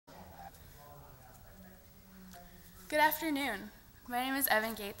Good afternoon. My name is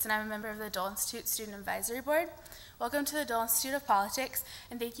Evan Gates, and I'm a member of the Dole Institute Student Advisory Board. Welcome to the Dole Institute of Politics,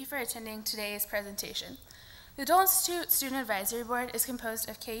 and thank you for attending today's presentation. The Dole Institute Student Advisory Board is composed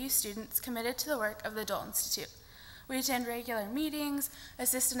of KU students committed to the work of the Dole Institute. We attend regular meetings,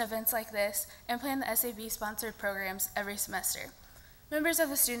 assist in events like this, and plan the SAB-sponsored programs every semester. Members of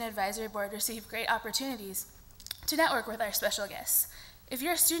the Student Advisory Board receive great opportunities to network with our special guests. If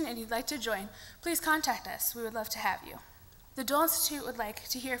you're a student and you'd like to join, please contact us. We would love to have you. The Dole Institute would like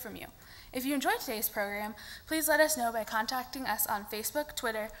to hear from you. If you enjoyed today's program, please let us know by contacting us on Facebook,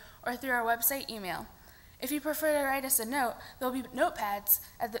 Twitter, or through our website email. If you prefer to write us a note, there will be notepads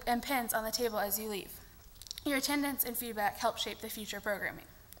and pens on the table as you leave. Your attendance and feedback help shape the future programming.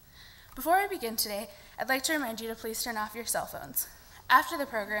 Before I begin today, I'd like to remind you to please turn off your cell phones. After the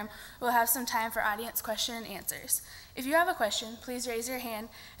program, we'll have some time for audience question and answers. If you have a question, please raise your hand,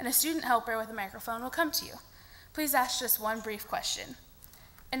 and a student helper with a microphone will come to you. Please ask just one brief question.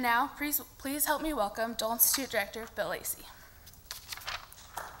 And now, please help me welcome Dole Institute Director Bill Lacey.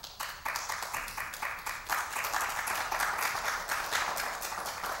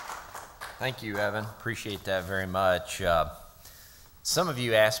 Thank you, Evan. Appreciate that very much. Some of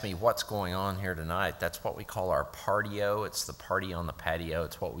you asked me what's going on here tonight. That's what we call our partio. It's the party on the patio.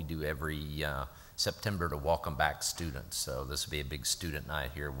 It's what we do every September to welcome back students. So this will be a big student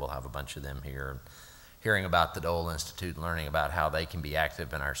night here. We'll have a bunch of them here hearing about the Dole Institute and learning about how they can be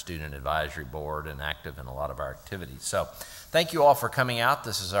active in our student advisory board and active in a lot of our activities. So thank you all for coming out.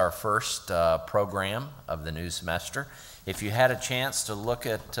 This is our first program of the new semester. If you had a chance to look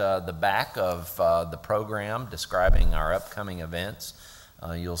at the back of the program describing our upcoming events,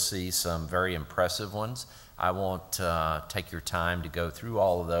 you'll see some very impressive ones. I won't take your time to go through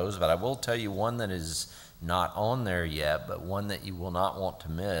all of those, but I will tell you one that is not on there yet, but one that you will not want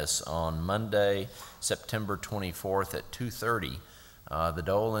to miss. On Monday, September 24th at 2:30, the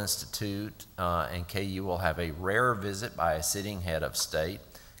Dole Institute and KU will have a rare visit by a sitting head of state.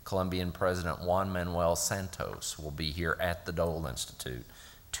 Colombian President Juan Manuel Santos will be here at the Dole Institute.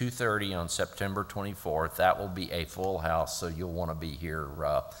 2:30 on September 24th. That will be a full house, so you'll want to be here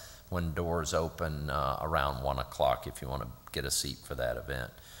when doors open around 1 o'clock if you want to get a seat for that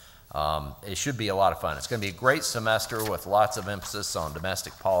event. It should be a lot of fun. It's going to be a great semester with lots of emphasis on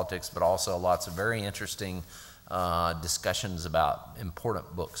domestic politics, but also lots of very interesting discussions about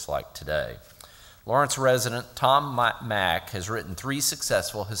important books like today. Lawrence resident Tom Mach has written 3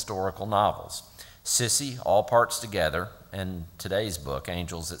 successful historical novels: Sissy, All Parts Together, and today's book,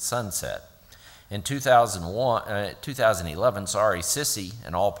 Angels at Sunset. In 2011, Sissy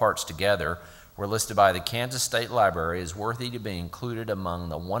and All Parts Together were listed by the Kansas State Library as worthy to be included among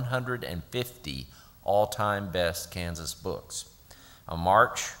the 150 all-time best Kansas books. In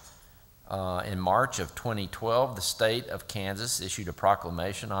March of 2012, the state of Kansas issued a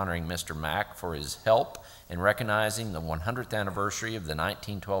proclamation honoring Mr. Mach for his help in recognizing the 100th anniversary of the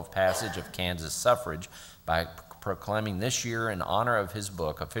 1912 passage of Kansas suffrage by proclaiming this year in honor of his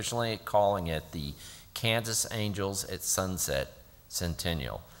book, officially calling it the Kansas Angels at Sunset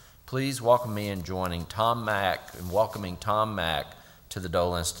Centennial. Please welcome me in welcoming Tom Mach to the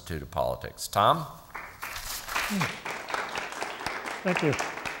Dole Institute of Politics. Tom? Thank you.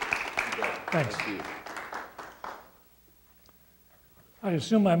 Thanks. Thank you. I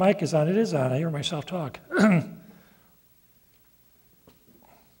assume my mic is on. It is on. I hear myself talk.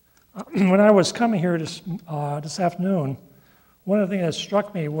 When I was coming here this afternoon, one of the things that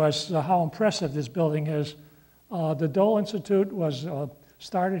struck me was how impressive this building is. The Dole Institute was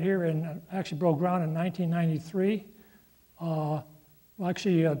started here and actually broke ground in 1993.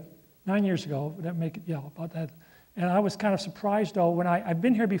 9 years ago. That make it, about that. And I was kind of surprised though when I've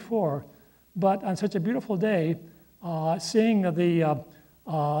been here before, but on such a beautiful day, seeing the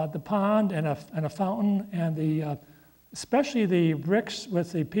pond and a fountain and especially the bricks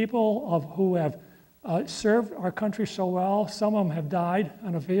with the people who have served our country so well. Some of them have died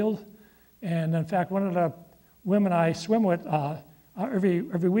on the field, and in fact, one of the women I swim with every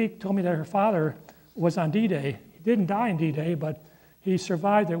week told me that her father was on D-Day. He didn't die on D-Day, but he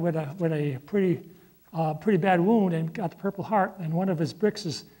survived it with a pretty bad wound and got the Purple Heart. And one of his bricks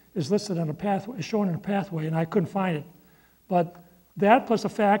is listed on a pathway, is shown in a pathway, and I couldn't find it. But that plus the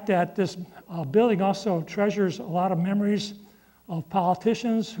fact that this building also treasures a lot of memories of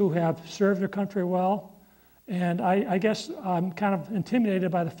politicians who have served their country well. And I guess I'm kind of intimidated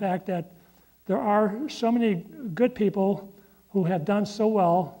by the fact that there are so many good people who have done so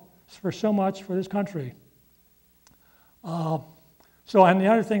well for so much for this country. And the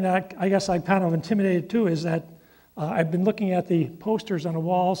other thing that I guess I'm kind of intimidated too is that I've been looking at the posters on the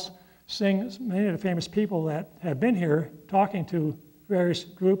walls, seeing many of the famous people that have been here talking to various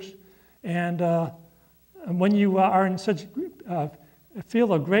groups. And when you are in such a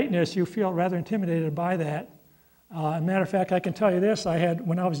field of greatness, you feel rather intimidated by that. As a matter of fact, I can tell you this,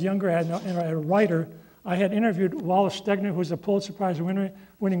 when I was younger, I had a writer, I had interviewed Wallace Stegner, who's a Pulitzer Prize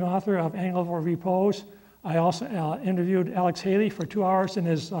winning author of Angle for Repose. I also interviewed Alex Haley for 2 hours in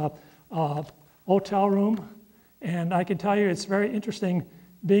his hotel room. And I can tell you it's very interesting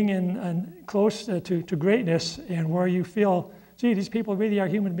being close to greatness and where you feel, gee, these people really are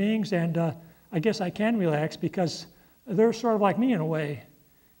human beings, and I guess I can relax because they're sort of like me in a way.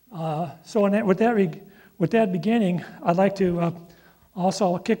 With that beginning, I'd like to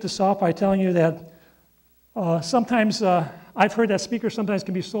also kick this off by telling you that sometimes I've heard that speakers sometimes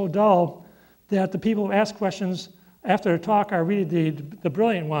can be so dull that the people who ask questions after the talk are really the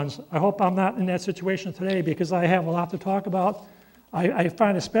brilliant ones. I hope I'm not in that situation today because I have a lot to talk about. I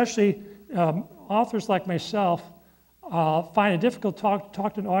find especially authors like myself find it difficult to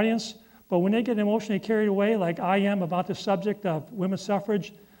talk to an audience, but when they get emotionally carried away like I am about the subject of women's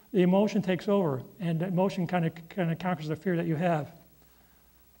suffrage, the emotion takes over, and the emotion kind of conquers the fear that you have.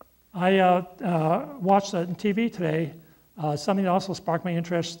 I watched on TV today something that also sparked my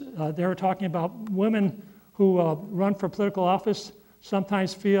interest. They were talking about women who run for political office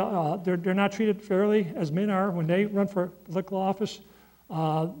sometimes feel they're not treated fairly as men are when they run for political office.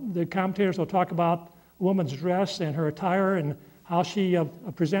 The commentators will talk about a woman's dress and her attire and how she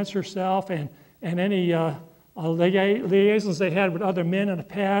presents herself and any liaisons they had with other men in the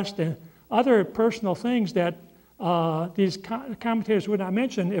past and other personal things that these commentators would not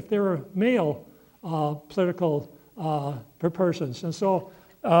mention if they were male political persons. And so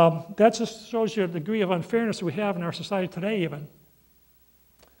that just shows you the degree of unfairness we have in our society today even.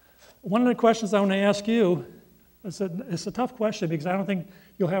 One of the questions I want to ask you, it's a tough question because I don't think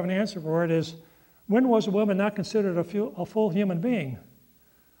you'll have an answer for it, is when was a woman not considered a full human being?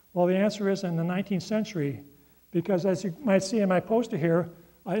 Well, the answer is in the 19th century, because as you might see in my poster here,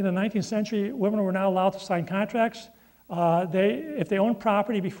 in the 19th century, women were not allowed to sign contracts. If they owned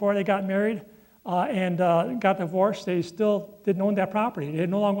property before they got married and got divorced, they still didn't own that property. They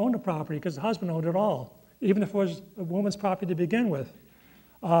no longer owned the property because the husband owned it all, even if it was a woman's property to begin with.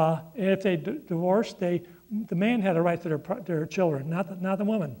 And if they divorced, the man had a right to their children, not the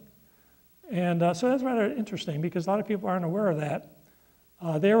woman. And so that's rather interesting because a lot of people aren't aware of that.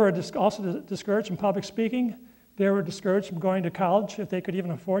 They were also discouraged from public speaking. They were discouraged from going to college if they could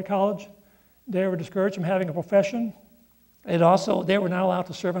even afford college. They were discouraged from having a profession. And also, they were not allowed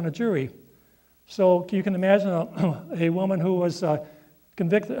to serve on a jury. So you can imagine a woman who was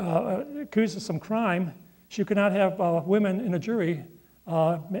convicted, accused of some crime. She could not have women in a jury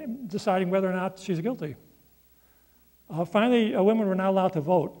deciding whether or not she's guilty. Finally, women were not allowed to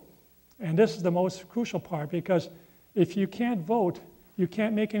vote. And this is the most crucial part because if you can't vote, you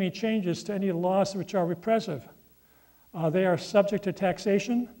can't make any changes to any laws which are repressive. They are subject to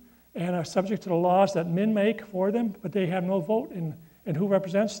taxation and are subject to the laws that men make for them, but they have no vote in who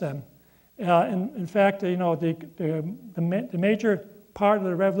represents them. In fact, you know, the major part of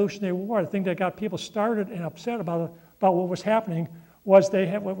the Revolutionary War, the thing that got people started and upset about what was happening, was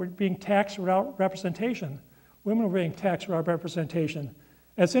they were being taxed without representation. Women were being taxed without representation.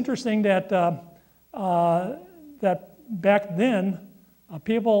 And it's interesting that that back then,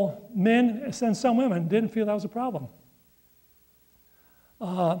 men and some women didn't feel that was a problem.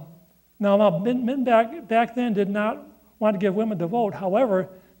 Now men back then did not want to give women the vote. However,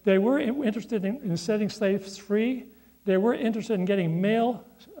 they were interested in setting slaves free. They were interested in getting male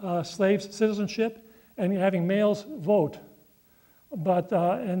slaves citizenship and having males vote. But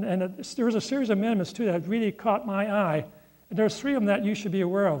there was a series of amendments too that really caught my eye. And there's 3 of them that you should be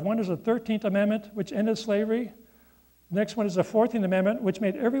aware of. One is the 13th Amendment, which ended slavery. The next one is the 14th Amendment, which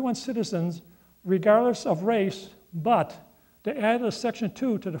made everyone citizens regardless of race, but they added a section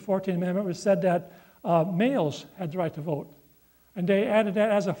 2 to the 14th Amendment, which said that males had the right to vote. And they added that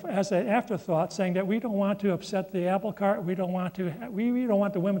as an afterthought, saying that we don't want to upset the apple cart, we don't want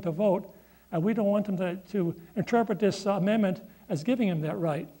the women to vote, and we don't want them to interpret this amendment as giving them that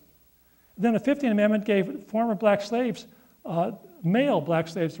right. Then the 15th Amendment gave former black slaves, male black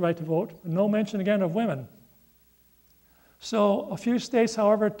slaves, the right to vote, no mention again of women. So a few states,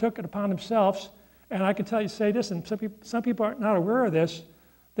 however, took it upon themselves, and I can say this, and some people are not aware of this,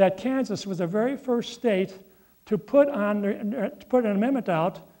 that Kansas was the very first state to put an amendment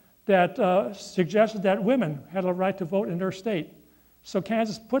out that suggested that women had a right to vote in their state. So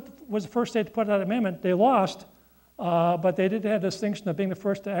Kansas was the first state to put out an amendment. They lost, but they did have the distinction of being the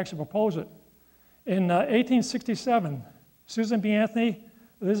first to actually propose it. In 1867, Susan B. Anthony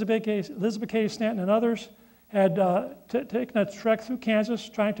Elizabeth Cady Stanton and others had taken a trek through Kansas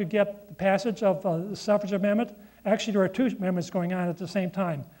trying to get the passage of the suffrage amendment. Actually, there were two amendments going on at the same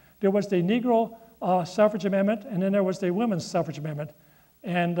time. There was the Negro suffrage amendment, and then there was the women's suffrage amendment.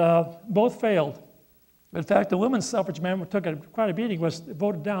 And both failed. In fact, the women's suffrage amendment took quite a beating, was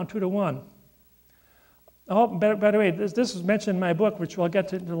voted down 2-1. Oh, by the way, this is mentioned in my book, which we'll get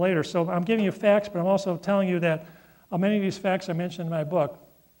to later. So I'm giving you facts, but I'm also telling you that many of these facts are mentioned in my book.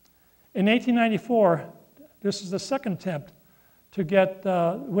 In 1894, this is the second attempt to get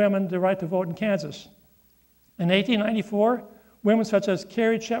women the right to vote in Kansas. In 1894, women such as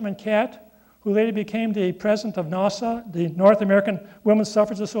Carrie Chapman Catt, who later became the president of NAWSA, the North American Women's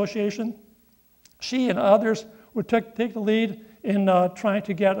Suffrage Association, she and others would take the lead in trying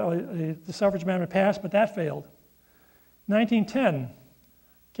to get the suffrage amendment passed, but that failed. 1910,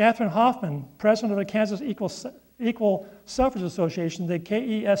 Catherine Hoffman, president of the Kansas Equal Suffrage Association, the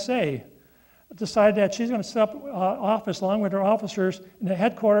KESA, decided that she's going to set up office along with her officers in the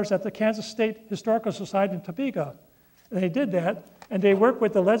headquarters at the Kansas State Historical Society in Topeka. And they did that, and they worked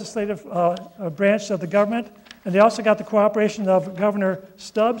with the legislative branch of the government, and they also got the cooperation of Governor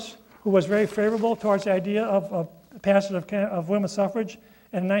Stubbs, who was very favorable towards the idea of passage of women's suffrage.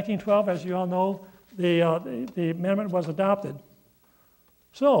 And in 1912, as you all know, the amendment was adopted.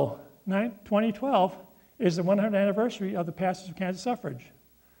 So, 2012 is the 100th anniversary of the passage of Kansas suffrage.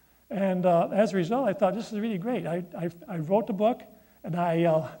 And as a result, I thought, this is really great. I wrote the book, and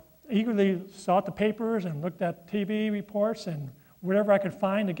I eagerly sought the papers and looked at TV reports and whatever I could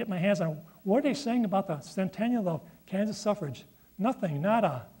find to get my hands on. What are they saying about the centennial of Kansas suffrage? Nothing,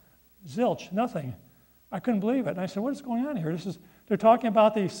 nada, zilch, nothing. I couldn't believe it. And I said, what is going on here? They're talking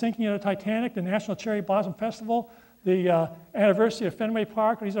about the sinking of the Titanic, the National Cherry Blossom Festival, the anniversary of Fenway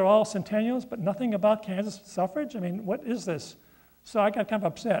Park. These are all centennials, but nothing about Kansas suffrage? I mean, what is this? So I got kind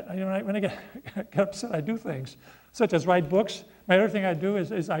of upset. When I get upset, I do things, such as write books. My other thing I do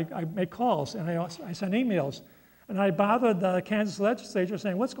is I make calls, and I send emails. And I bothered the Kansas legislature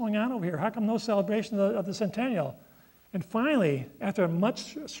saying, what's going on over here? How come no celebration of the centennial? And finally, after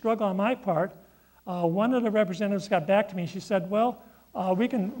much struggle on my part, one of the representatives got back to me. She said, well, we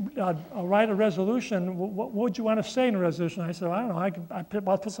can write a resolution. What would you want to say in a resolution? I said, I don't know.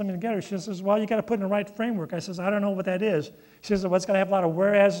 I'll put something together. She says, well, you got to put in the right framework. I says, I don't know what that is. She says, well, it's got to have a lot of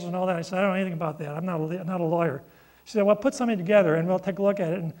whereases and all that. I said, I don't know anything about that. I'm not a lawyer. She said, well, put something together, and we'll take a look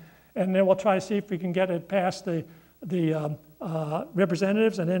at it, and then we'll try to see if we can get it past the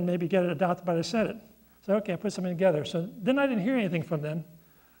representatives and then maybe get it adopted by the Senate. So, okay, I put something together. So then I didn't hear anything from them.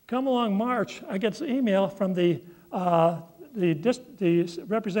 Come along March, I get an email from the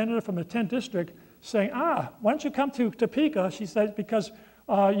representative from the 10th district saying, why don't you come to Topeka? She said, because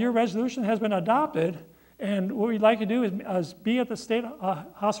your resolution has been adopted, and what we'd like to do is be at the State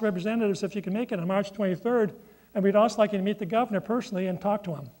House of Representatives, if you can make it, on March 23rd, and we'd also like you to meet the governor personally and talk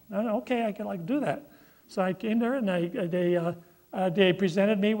to him. I said, okay, I can do that. So I came there, and they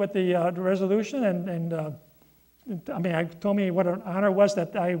presented me with the resolution, and I told me what an honor it was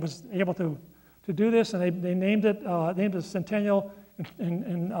that I was able to do this, and they named it Centennial,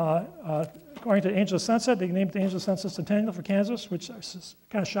 and according to Angel of Sunset, they named it the Angel of Sunset Centennial for Kansas, which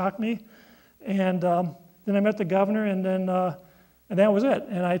kind of shocked me. And then I met the governor, and that was it.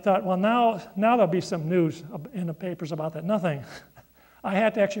 And I thought, well, now there'll be some news in the papers about that. Nothing. I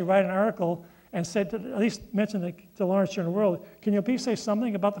had to actually write an article and said, at least mention it to Lawrence Journal-World, can you please say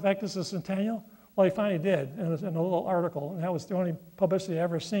something about the fact this is a centennial? Well, he finally did, and it was in a little article, and that was the only publicity I've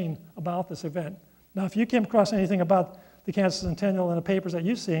ever seen about this event. Now, if you came across anything about the Kansas Centennial in the papers that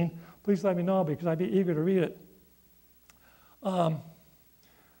you've seen, please let me know, because I'd be eager to read it.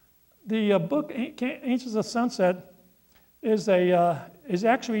 The book, Angels of Sunset, is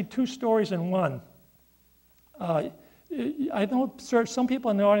actually two stories in one. I know some people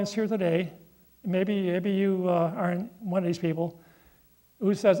in the audience here today, maybe you are one of these people,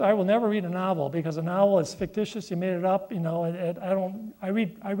 who says, I will never read a novel because a novel is fictitious, you made it up, I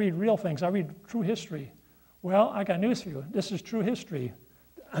read real things, I read true history. Well, I got news for you. This is true history.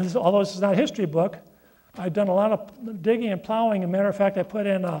 Although this is not a history book, I've done a lot of digging and plowing. As a matter of fact, I put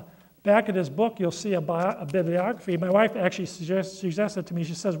in back of this book, you'll see a bibliography. My wife actually suggested to me,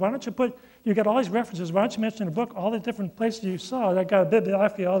 she says, why don't you got all these references, why don't you mention in the book all the different places you saw? I got a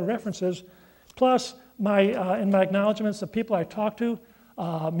bibliography of all the references, plus in my acknowledgments, the people I talked to,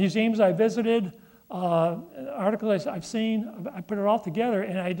 museums I visited, articles I've seen. I put it all together,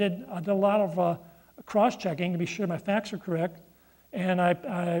 and I did a lot of cross-checking to be sure my facts are correct. And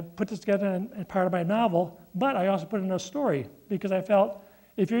I put this together in part of my novel, but I also put in a story because I felt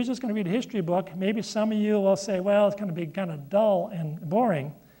if you're just going to read a history book, maybe some of you will say, well, it's going to be kind of dull and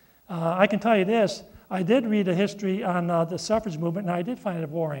boring. I can tell you this, I did read a history on the suffrage movement, and I did find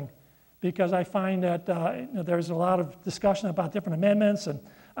it boring, because I find that there's a lot of discussion about different amendments and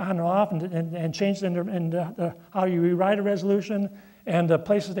on and off, and changes in how you rewrite a resolution, and the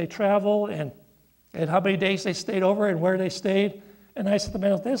places they travel, and how many days they stayed over, and where they stayed. And I said to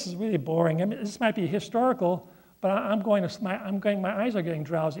myself, this is really boring. I mean, this might be historical, but my eyes are getting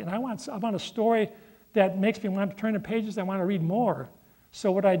drowsy, and I want a story that makes me want to turn the pages. I want to read more.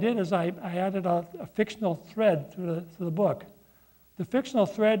 So what I did is I added a fictional thread to the book. The fictional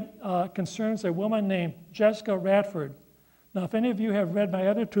thread concerns a woman named Jessica Radford. Now, if any of you have read my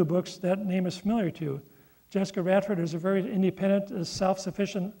other two books, that name is familiar to you. Jessica Radford is a very independent,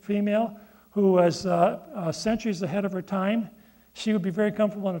 self-sufficient female who was centuries ahead of her time. She would be very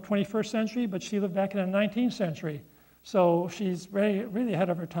comfortable in the 21st century, but she lived back in the 19th century. So she's really ahead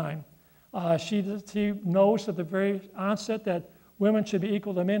of her time. She knows at the very onset that women should be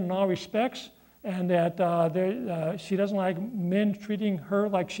equal to men in all respects, and that she doesn't like men treating her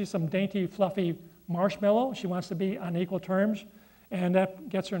like she's some dainty, fluffy marshmallow. She wants to be on equal terms, and that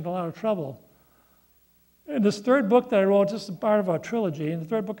gets her into a lot of trouble. In this third book that I wrote, this is part of a trilogy, in the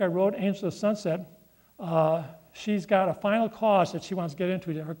third book I wrote, Angels of Sunset, she's got a final cause that she wants to get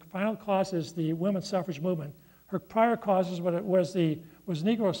into. Her final cause is the women's suffrage movement. Her prior causes was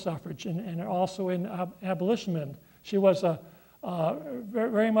Negro suffrage and also in abolitionism. She was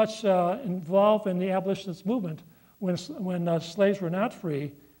very much involved in the abolitionist movement when slaves were not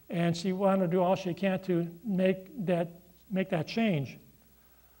free, and she wanted to do all she can to make that change.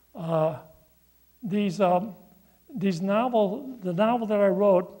 The novel that I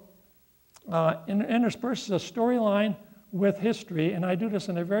wrote intersperses a storyline with history, and I do this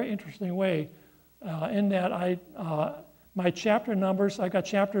in a very interesting way. In that my chapter numbers, I got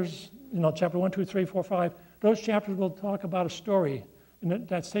chapters, chapter 1, 2, 3, 4, 5. Those chapters will talk about a story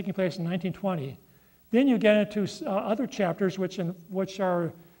that's taking place in 1920. Then you get into other chapters which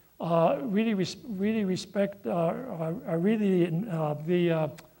are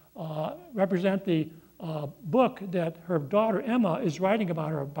represent the book that her daughter Emma is writing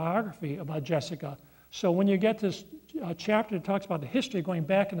about, her biography about Jessica. So when you get this chapter that talks about the history going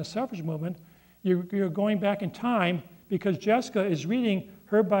back in the suffrage movement, you're going back in time because Jessica is reading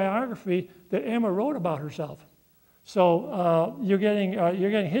her biography that Emma wrote about herself. So you're getting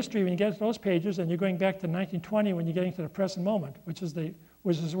history when you get to those pages, and you're going back to 1920 when you're getting to the present moment, which is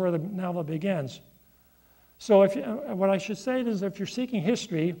where the novel begins. So what I should say is, if you're seeking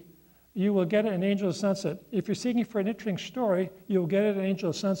history, you will get it in Angel of Sunset. If you're seeking for an interesting story, you'll get it in Angel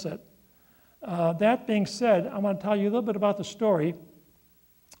of Sunset. That being said, I'm going to tell you a little bit about the story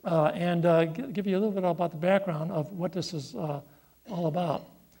and give you a little bit about the background of what this is all about.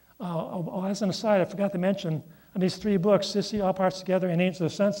 As an aside, I forgot to mention, on these three books, Sissy, All Parts Together, and Angel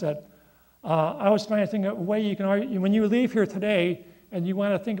of Sunset, I was trying to think of a way you can argue, when you leave here today and you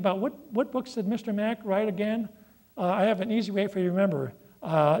want to think about what books did Mr. Mach write again, I have an easy way for you to remember.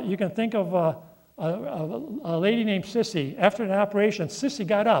 You can think of a lady named Sissy. After an operation, Sissy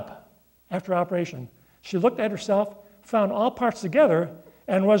got up after operation. She looked at herself, found all parts together,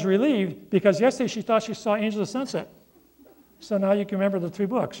 and was relieved because yesterday she thought she saw Angels of Sunset. So now you can remember the three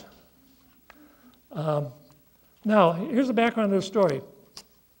books. Now, here's the background of the story.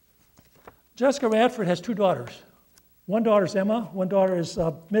 Jessica Radford has two daughters. One daughter is Emma, one daughter is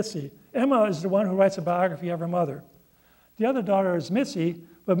Mitzi. Emma is the one who writes a biography of her mother. The other daughter is Mitzi,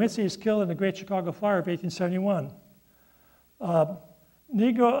 but Mitzi is killed in the Great Chicago Fire of 1871.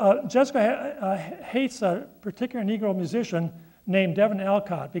 Jessica hates a particular Negro musician named Devin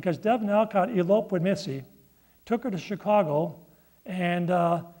Alcott because Devin Alcott eloped with Mitzi, took her to Chicago, and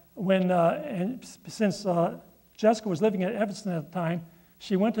since Jessica was living in Evanston at the time,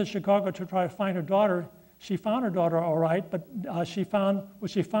 she went to Chicago to try to find her daughter. She found her daughter all right, but what she found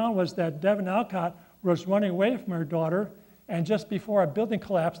was that Devin Alcott was running away from her daughter, and just before a building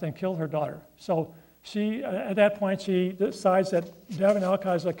collapsed and killed her daughter. So at that point, she decides that Devin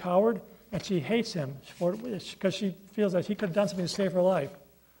Alcott is a coward, and she hates him because she feels that he could have done something to save her life.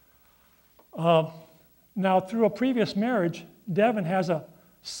 Now, through a previous marriage, Devin has a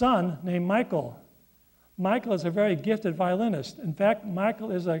son named Michael. Michael is a very gifted violinist. In fact,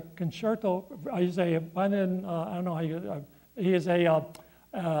 Michael is a concerto, he's a violin, I don't know how you, he's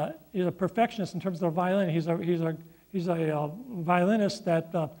a perfectionist in terms of the violin. He's a violinist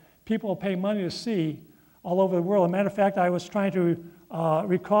that people pay money to see all over the world. As a matter of fact, I was trying to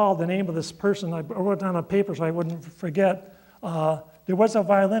recall the name of this person. I wrote it down on paper so I wouldn't forget. There was a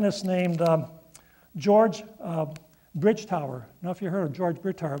violinist named George Bridge Tower. I don't know if you heard of George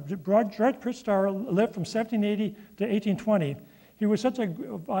Bridge Tower. George Bridge Tower lived from 1780 to 1820. He was such a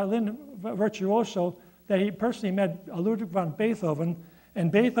violin virtuoso that he personally met Ludwig van Beethoven,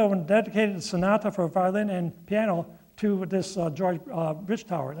 and Beethoven dedicated a sonata for violin and piano to this George Bridge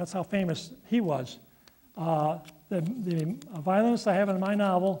Tower. That's how famous he was. The violinist I have in my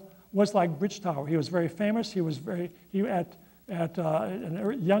novel was like Bridge Tower. He was very famous. He was at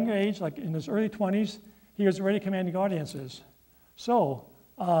a young age, like in his early 20s, he was already commanding audiences. So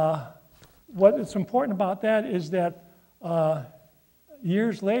what is important about that is that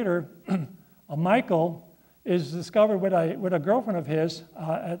years later, Michael is discovered with a girlfriend of his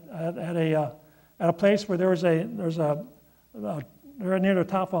at a place where they're near the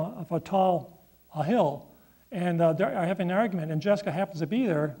top of a tall hill, and they're having an argument, and Jessica happens to be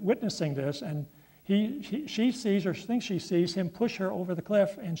there witnessing this, and she sees, or thinks she sees, him push her over the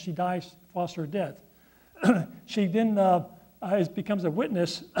cliff, and she dies, falls to her death. She then becomes a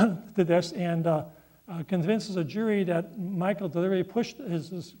witness to this, and convinces a jury that Michael deliberately pushed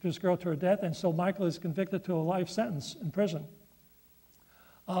this girl to her death, and so Michael is convicted to a life sentence in prison.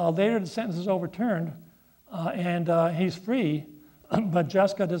 Later, the sentence is overturned, and he's free, but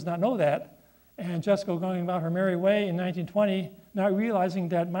Jessica does not know that. And Jessica, going about her merry way in 1920, not realizing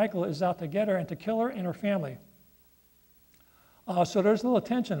that Michael is out to get her and to kill her and her family. So there's a little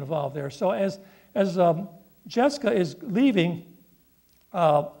tension involved there. So as Jessica is leaving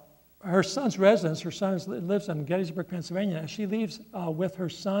her son's residence, her son lives in Gettysburg, Pennsylvania, and she leaves with her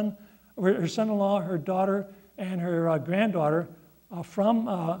son-in-law, her daughter, and her granddaughter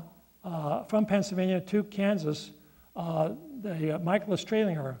from Pennsylvania to Kansas. Michael is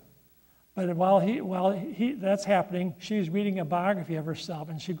trailing her. But while that's happening, she's reading a biography of herself,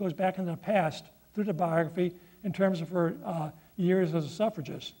 and she goes back into the past through the biography in terms of her years as a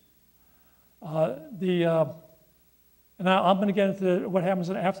suffragist. And I'm going to get into what happens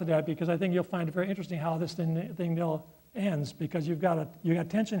after that, because I think you'll find it very interesting how this thing ends, because you got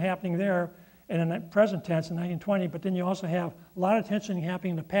tension happening there in the present tense in 1920, but then you also have a lot of tension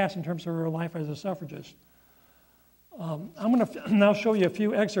happening in the past in terms of her life as a suffragist. I'm going to now show you a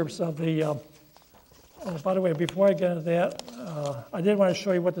few excerpts of the, by the way, before I get into that, I did want to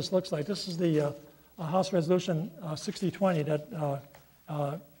show you what this looks like. This is the House Resolution 6020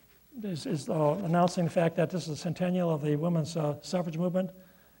 that is announcing the fact that this is the centennial of the women's suffrage movement.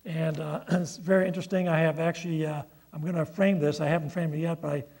 And it's very interesting. I have actually, I'm going to frame this. I haven't framed it yet,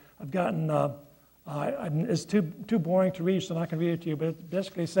 but I've gotten, it's too boring to read, so I'm not going to read it to you, but it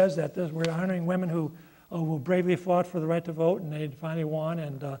basically says that we're honoring women who bravely fought for the right to vote, and they finally won,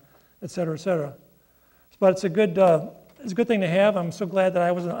 and et cetera, et cetera. But it's a good thing to have. I'm so glad that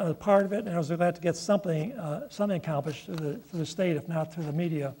I was a part of it, and I was so glad to get something accomplished through the state, if not through the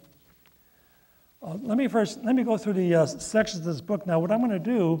media. Let me go through the sections of this book. Now, what I'm going to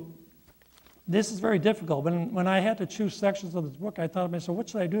do, this is very difficult. When I had to choose sections of this book, I thought to myself, what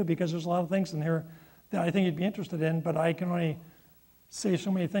should I do? Because there's a lot of things in here that I think you'd be interested in, but I can only say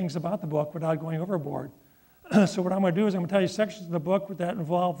so many things about the book without going overboard. So what I'm going to do is I'm going to tell you sections of the book that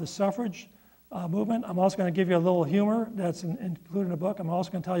involve the suffrage movement. I'm also going to give you a little humor that's included in the book. I'm also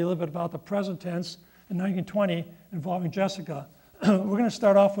going to tell you a little bit about the present tense in 1920 involving Jessica. We're going to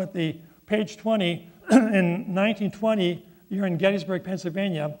start off with the page 20. In 1920, you're in Gettysburg,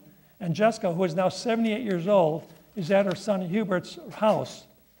 Pennsylvania, and Jessica, who is now 78 years old, is at her son Hubert's house.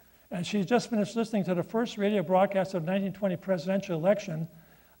 And she's just finished listening to the first radio broadcast of the 1920 presidential election,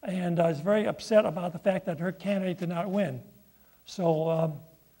 and is very upset about the fact that her candidate did not win. So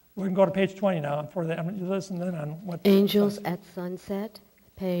we're going to go to page 20 now. I'm going to listen in on what... Angels at Sunset,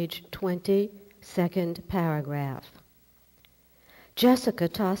 page 20, second paragraph. Jessica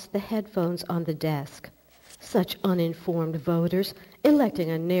tossed the headphones on the desk. Such uninformed voters, electing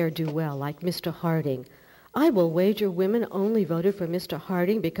a ne'er-do-well like Mr. Harding. I will wager women only voted for Mr.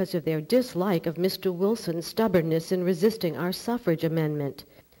 Harding because of their dislike of Mr. Wilson's stubbornness in resisting our suffrage amendment.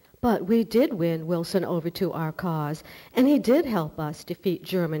 But we did win Wilson over to our cause, and he did help us defeat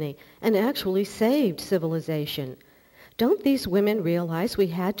Germany and actually saved civilization. Don't these women realize we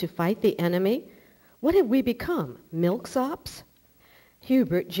had to fight the enemy? What have we become, milksops?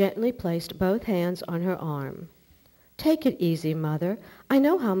 Hubert gently placed both hands on her arm. Take it easy, Mother. I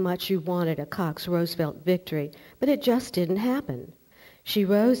know how much you wanted a Cox-Roosevelt victory, but it just didn't happen. She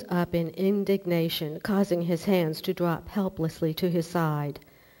rose up in indignation, causing his hands to drop helplessly to his side.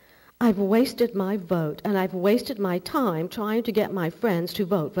 I've wasted my vote, and I've wasted my time trying to get my friends to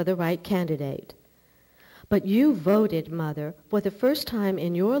vote for the right candidate. But you voted, Mother. For the first time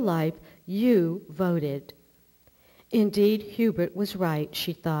in your life, you voted. Indeed, Hubert was right,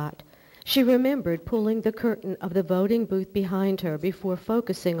 she thought. She remembered pulling the curtain of the voting booth behind her before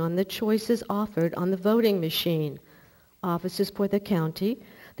focusing on the choices offered on the voting machine: offices for the county,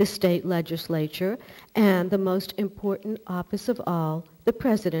 the state legislature, and the most important office of all, the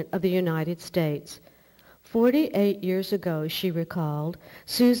President of the United States. 48 years ago, she recalled,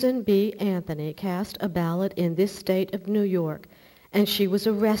 Susan B. Anthony cast a ballot in this state of New York, and she was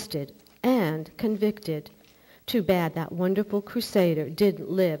arrested and convicted. Too bad that wonderful crusader didn't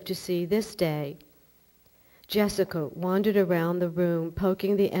live to see this day. Jessica wandered around the room,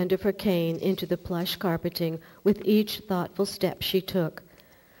 poking the end of her cane into the plush carpeting with each thoughtful step she took.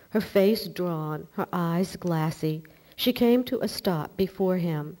 Her face drawn, her eyes glassy, she came to a stop before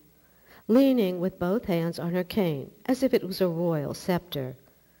him, leaning with both hands on her cane, as if it was a royal scepter.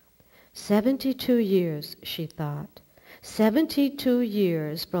 72 years, she thought. 72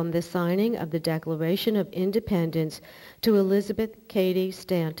 years from the signing of the Declaration of Independence to Elizabeth Cady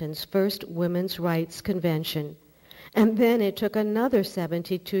Stanton's first Women's Rights Convention. And then it took another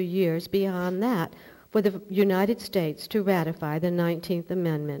 72 years beyond that for the United States to ratify the 19th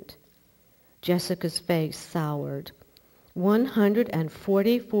Amendment. Jessica's face soured.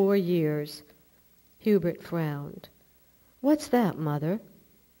 144 years. Hubert frowned. What's that, Mother?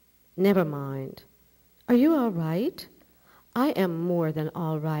 Never mind. Are you all right? I am more than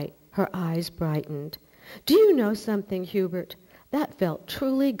all right. Her eyes brightened. Do you know something, Hubert? That felt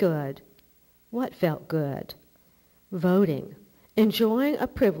truly good. What felt good? Voting. Enjoying a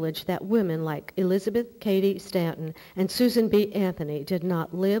privilege that women like Elizabeth Cady Stanton and Susan B. Anthony did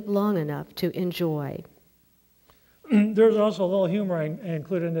not live long enough to enjoy. There's also a little humor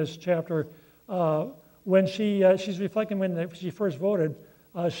included in this chapter. When she's reflecting when she first voted,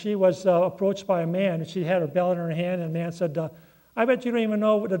 she was approached by a man, and she had her ballot in her hand, and the man said, I bet you don't even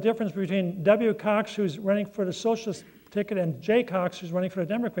know the difference between W. Cox, who's running for the Socialist ticket, and J. Cox, who's running for the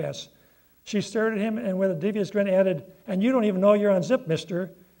Democrats. She stared at him and with a devious grin added, and you don't even know you're unzipped, mister.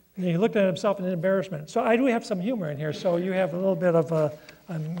 And he looked at himself in embarrassment. So I do have some humor in here, so you have a little bit of a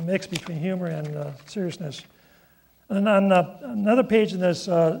mix between humor and seriousness. And on another page in this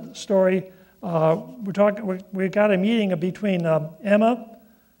story, we got a meeting between Emma,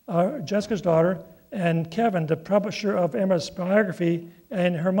 Jessica's daughter, and Kevin, the publisher of Emma's biography,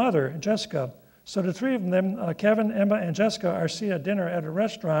 and her mother, Jessica. So the three of them, Kevin, Emma, and Jessica, are seated at dinner at a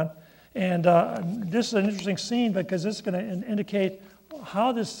restaurant. And this is an interesting scene because this is going to indicate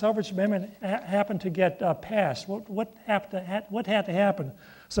how this suffrage amendment happened to get passed. What had to happen?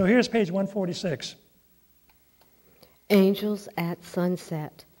 So here's page 146. Angels at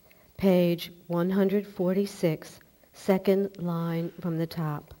Sunset, page 146, second line from the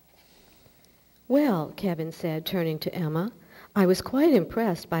top. Well, Kevin said, turning to Emma, I was quite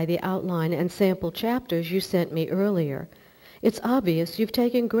impressed by the outline and sample chapters you sent me earlier. It's obvious you've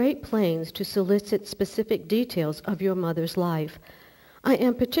taken great pains to solicit specific details of your mother's life. I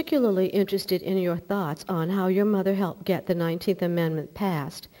am particularly interested in your thoughts on how your mother helped get the 19th Amendment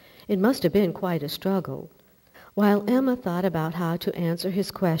passed. It must have been quite a struggle. While Emma thought about how to answer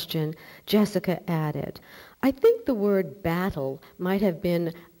his question, Jessica added, I think the word battle might have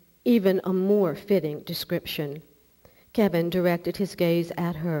been even a more fitting description. Kevin directed his gaze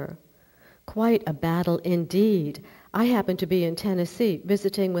at her. Quite a battle indeed. I happened to be in Tennessee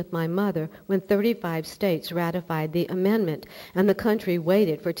visiting with my mother when 35 states ratified the amendment and the country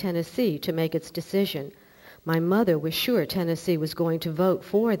waited for Tennessee to make its decision. My mother was sure Tennessee was going to vote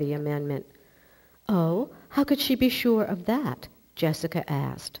for the amendment. Oh, how could she be sure of that? Jessica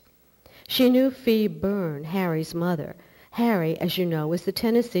asked. She knew Phoebe Byrne, Harry's mother. Harry, as you know, was the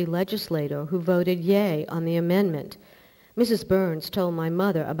Tennessee legislator who voted yea on the amendment. Mrs. Burns told my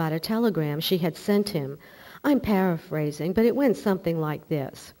mother about a telegram she had sent him. I'm paraphrasing, but it went something like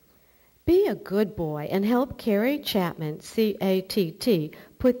this. Be a good boy and help Carrie Chapman, C-A-T-T,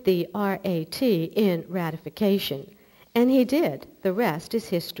 put the R-A-T in ratification. And he did. The rest is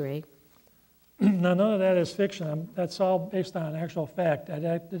history. Now, none of that is fiction. That's all based on actual fact.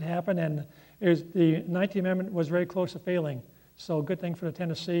 That did happen, and the 19th Amendment was very close to failing. So good thing for the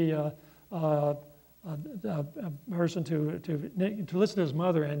Tennessee person to listen to his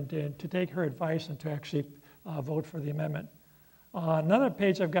mother and to take her advice and to actually vote for the amendment. Another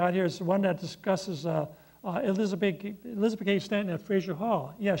page I've got here is one that discusses Elizabeth Cady Stanton at Fraser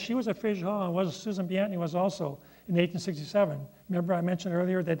Hall. Yeah, she was at Fraser Hall, and Susan B. Anthony was also in 1867. Remember I mentioned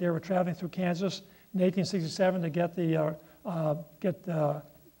earlier that they were traveling through Kansas in 1867 to get the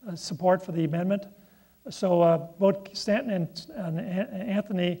support for the amendment. So both Stanton and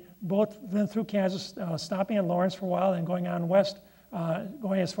Anthony both went through Kansas, stopping in Lawrence for a while and going on west,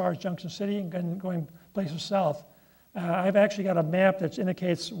 going as far as Junction City and going places south. I've actually got a map that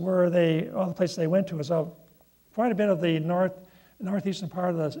indicates where all the places they went to. So quite a bit of the northeastern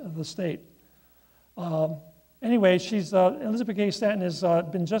part of the state. Anyway, Elizabeth Cady Stanton has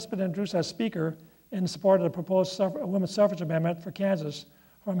just been introduced as speaker in support of the proposed women's suffrage amendment for Kansas.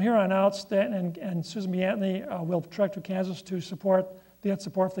 From here on out, Stanton and Susan B. Anthony will trek to Kansas to get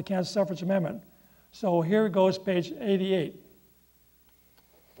support for the Kansas suffrage amendment. So here goes page 88.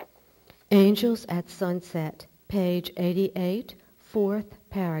 Angels at Sunset, page 88, fourth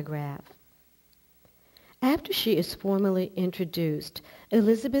paragraph. After she is formally introduced,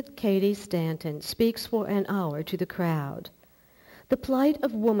 Elizabeth Cady Stanton speaks for an hour to the crowd. The plight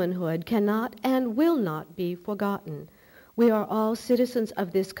of womanhood cannot and will not be forgotten. We are all citizens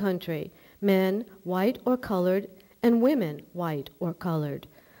of this country, men, white or colored, and women, white or colored.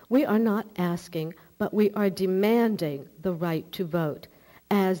 We are not asking, but we are demanding the right to vote,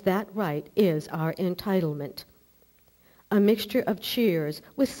 as that right is our entitlement. A mixture of cheers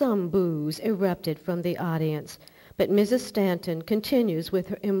with some boos erupted from the audience, but Mrs. Stanton continues with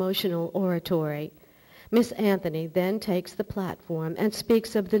her emotional oratory. Miss Anthony then takes the platform and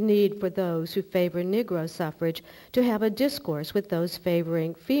speaks of the need for those who favor Negro suffrage to have a discourse with those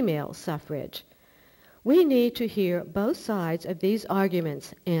favoring female suffrage. We need to hear both sides of these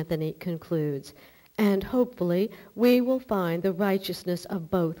arguments, Anthony concludes, and hopefully we will find the righteousness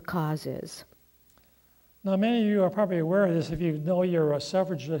of both causes. Now, many of you are probably aware of this if you know your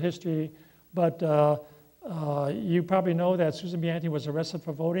suffrage history, but you probably know that Susan B. Anthony was arrested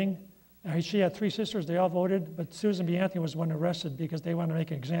for voting. She had three sisters, they all voted, but Susan B. Anthony was the one arrested because they wanted to make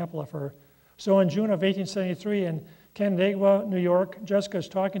an example of her. So in June of 1873 in Canandaigua, New York, Jessica is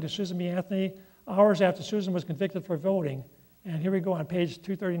talking to Susan B. Anthony hours after Susan was convicted for voting. And here we go on page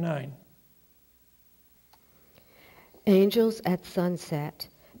 239. Angels at Sunset,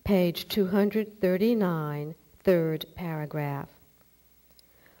 page 239, third paragraph.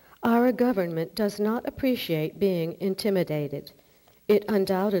 Our government does not appreciate being intimidated. It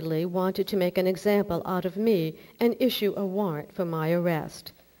undoubtedly wanted to make an example out of me and issue a warrant for my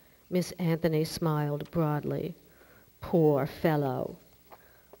arrest. Miss Anthony smiled broadly. Poor fellow.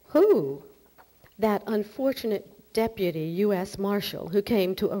 Who? That unfortunate deputy U.S. Marshal who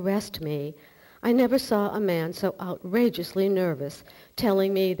came to arrest me. I never saw a man so outrageously nervous,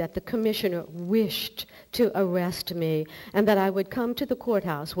 telling me that the commissioner wished to arrest me and that I would come to the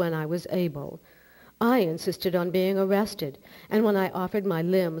courthouse when I was able. I insisted on being arrested, and when I offered my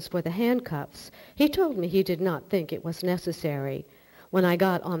limbs for the handcuffs, he told me he did not think it was necessary. When I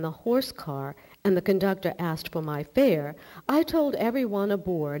got on the horse car and the conductor asked for my fare, I told everyone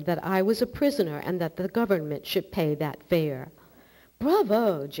aboard that I was a prisoner and that the government should pay that fare.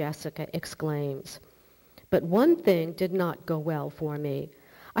 Bravo, Jessica exclaims. But one thing did not go well for me.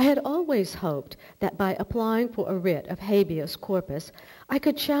 I had always hoped that by applying for a writ of habeas corpus, I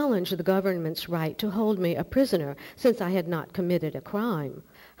could challenge the government's right to hold me a prisoner since I had not committed a crime.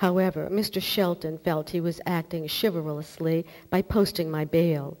 However, Mr. Shelton felt he was acting chivalrously by posting my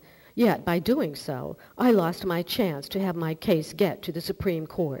bail. Yet, by doing so, I lost my chance to have my case get to the Supreme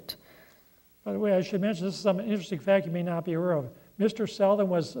Court. By the way, I should mention this is some interesting fact you may not be aware of. Mr. Selden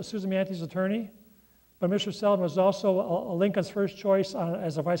was Susan B. Anthony's attorney, but Mr. Selden was also Lincoln's first choice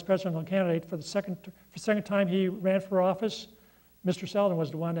as a vice presidential candidate for the second time he ran for office. Mr. Selden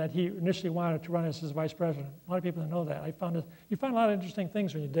was the one that he initially wanted to run as his vice president. A lot of people don't know that. You find a lot of interesting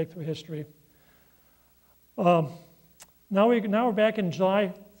things when you dig through history. Now we're back in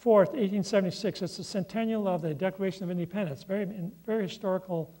July 4th, 1876. It's the centennial of the Declaration of Independence. Very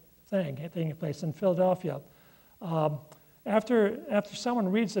historical thing taking place in Philadelphia. After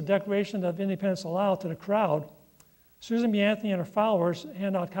someone reads the Declaration of Independence aloud to the crowd, Susan B. Anthony and her followers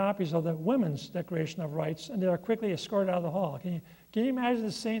hand out copies of the Women's Declaration of Rights, and they are quickly escorted out of the hall. Can you imagine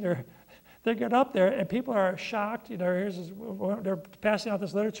the scene? They get up there, and people are shocked. They're passing out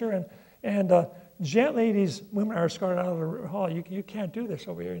this literature, and gently these women are escorted out of the hall. You can't do this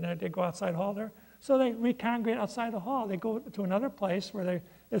over here. They go outside the hall there. So they recongregate outside the hall. They go to another place where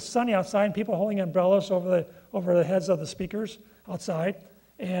it's sunny outside, and people holding umbrellas over the heads of the speakers outside.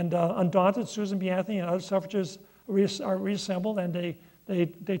 And undaunted, Susan B. Anthony and other suffragists are reassembled, and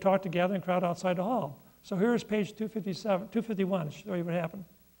they talk together and crowd outside the hall. So here's page 251 to show you what happened.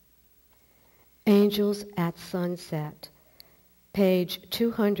 Angels at Sunset, page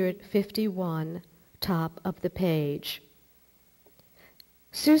 251, top of the page.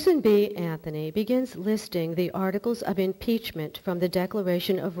 Susan B. Anthony begins listing the articles of impeachment from the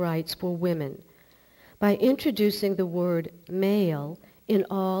Declaration of Rights for Women. By introducing the word male in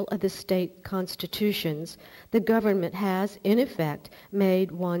all of the state constitutions, the government has, in effect,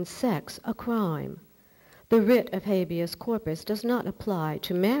 made one's sex a crime. The writ of habeas corpus does not apply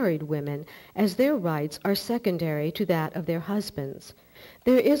to married women, as their rights are secondary to that of their husbands.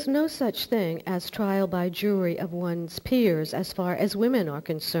 There is no such thing as trial by jury of one's peers as far as women are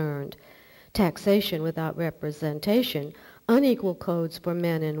concerned. Taxation without representation, unequal codes for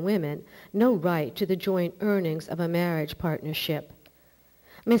men and women, no right to the joint earnings of a marriage partnership.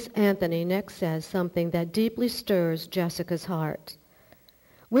 Miss Anthony next says something that deeply stirs Jessica's heart.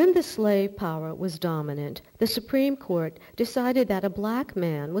 When the slave power was dominant, the Supreme Court decided that a black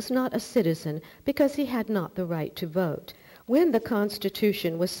man was not a citizen because he had not the right to vote. When the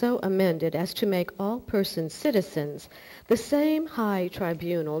Constitution was so amended as to make all persons citizens, the same high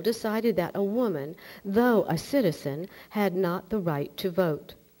tribunal decided that a woman, though a citizen, had not the right to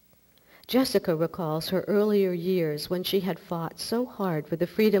vote. Jessica recalls her earlier years when she had fought so hard for the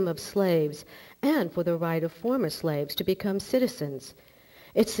freedom of slaves and for the right of former slaves to become citizens.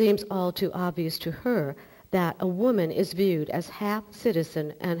 It seems all too obvious to her that a woman is viewed as half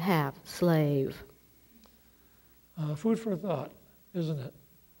citizen and half slave. Food for thought, isn't it?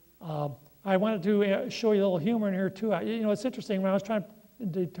 I wanted to show you a little humor in here too. You know, it's interesting, when I was trying to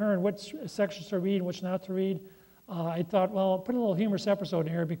determine which sections to read and which not to read, I thought, well, I'll put a little humorous episode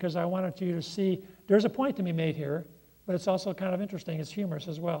in here because I wanted you to see there's a point to be made here, but it's also kind of interesting. It's humorous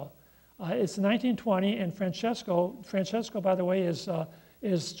as well. It's 1920, and Francesco, by the way,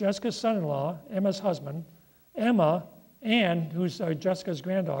 is Jessica's son-in-law, Emma's husband. Emma, Ann, who's Jessica's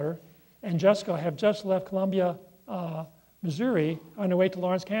granddaughter, and Jessica have just left Columbia, Missouri, on their way to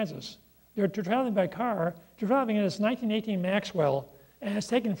Lawrence, Kansas. They're traveling by car. They're traveling in this 1918 Maxwell, and it's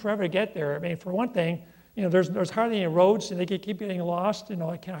taken forever to get there. I mean, for one thing, you know, there's hardly any roads, and they keep getting lost. You know,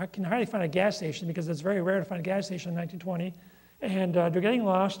 I can hardly find a gas station because it's very rare to find a gas station in 1920. And they're getting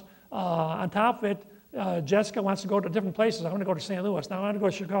lost. On top of it, Jessica wants to go to different places. I want to go to St. Louis. Now I want to go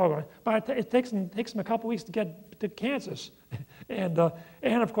to Chicago. But it takes them a couple weeks to get to Kansas. And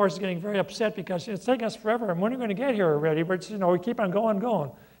Anne, of course, is getting very upset because it's taking us forever. And when are we going to get here already? But, you know, we keep on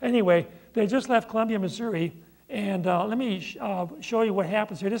going. Anyway, they just left Columbia, Missouri. And let me show you what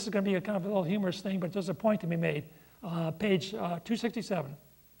happens here. This is going to be a kind of a little humorous thing, but there's a point to be made. Page 267.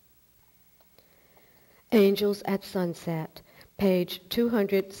 Angels at Sunset, page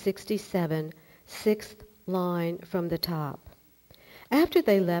 267, sixth line from the top. After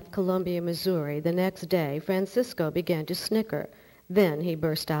they left Columbia, Missouri, the next day, Francisco began to snicker. Then he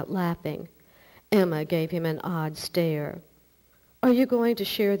burst out laughing. Emma gave him an odd stare. Are you going to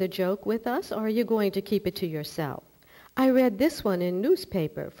share the joke with us, or are you going to keep it to yourself? I read this one in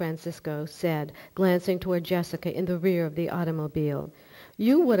newspaper, Francisco said, glancing toward Jessica in the rear of the automobile.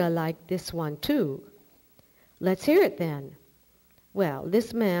 You would have liked this one, too. Let's hear it, then. Well,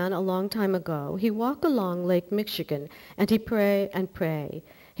 this man, a long time ago, he walk along Lake Michigan, and he pray and pray.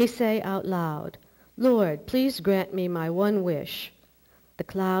 He say out loud, Lord, please grant me my one wish. The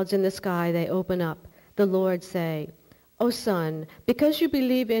clouds in the sky, they open up. The Lord say, O son, because you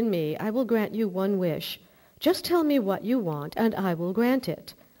believe in me, I will grant you one wish. Just tell me what you want, and I will grant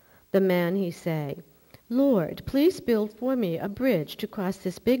it. The man, he say, Lord, please build for me a bridge to cross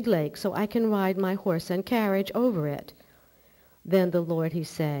this big lake so I can ride my horse and carriage over it. Then the Lord, he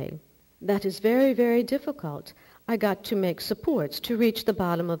say, that is very, very difficult. I got to make supports to reach the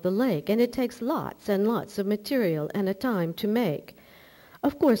bottom of the lake, and it takes lots and lots of material and a time to make.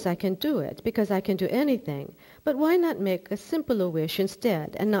 Of course I can do it, because I can do anything, but why not make a simpler wish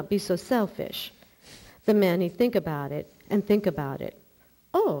instead and not be so selfish? The man, he think about it and think about it.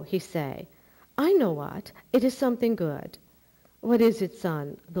 Oh, he say, I know what. It is something good. What is it,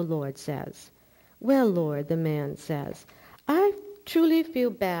 son? The Lord says. Well, Lord, the man says, I truly feel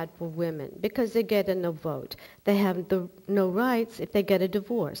bad for women because they get a no vote. They have no rights if they get a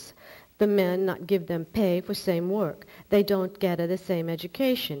divorce. The men not give them pay for same work. They don't get the same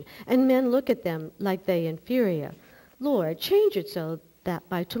education. And men look at them like they inferior. Lord, change it so that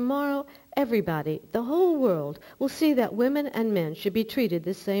by tomorrow, everybody, the whole world, will see that women and men should be treated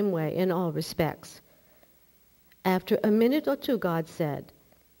the same way in all respects. After a minute or two, God said,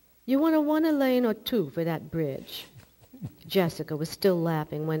 you want a 1 lane or 2 for that bridge? Jessica was still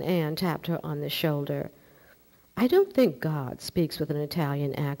laughing when Anne tapped her on the shoulder. I don't think God speaks with an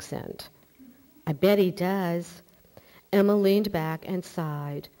Italian accent. I bet he does. Emma leaned back and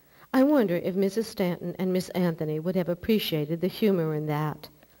sighed. I wonder if Mrs. Stanton and Miss Anthony would have appreciated the humor in that.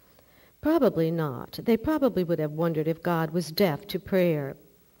 Probably not. They probably would have wondered if God was deaf to prayer.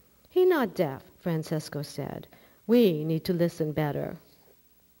 He not deaf, Francesco said. We need to listen better.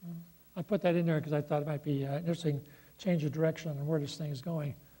 I put that in there because I thought it might be interesting change of direction on where this thing is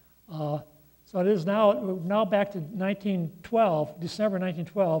going. So it is now back to 1912, December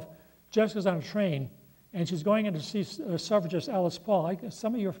 1912. Jessica's on a train, and she's going in to see suffragist Alice Paul.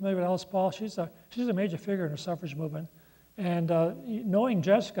 Some of you are familiar with Alice Paul. She's a major figure in the suffrage movement. And knowing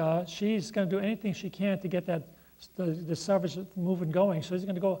Jessica, she's going to do anything she can to get the suffrage movement going. So she's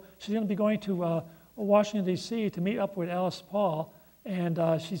going to be going to Washington, D.C. to meet up with Alice Paul. And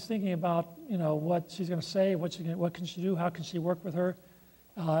she's thinking about, what she's going to say, what can she do, how can she work with her.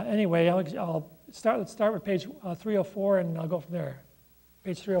 Anyway, let's start with page 304, and I'll go from there.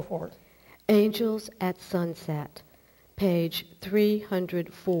 Page 304. Angels at Sunset, page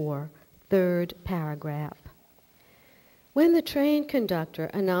 304, third paragraph. When the train conductor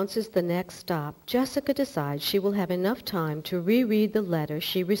announces the next stop, Jessica decides she will have enough time to reread the letter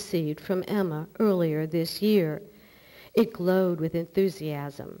she received from Emma earlier this year. It glowed with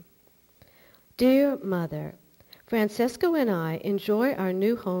enthusiasm. Dear Mother, Francesco and I enjoy our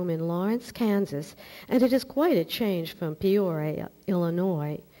new home in Lawrence, Kansas, and it is quite a change from Peoria,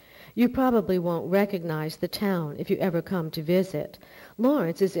 Illinois. You probably won't recognize the town if you ever come to visit.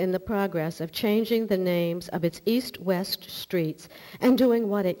 Lawrence is in the progress of changing the names of its east-west streets and doing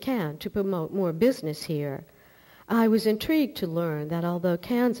what it can to promote more business here. I was intrigued to learn that although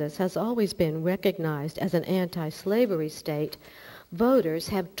Kansas has always been recognized as an anti-slavery state, voters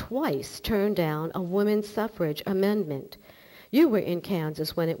have twice turned down a women's suffrage amendment. You were in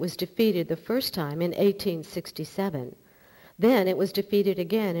Kansas when it was defeated the first time in 1867. Then it was defeated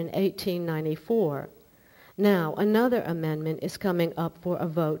again in 1894. Now another amendment is coming up for a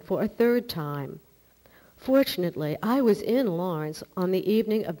vote for a third time. Fortunately, I was in Lawrence on the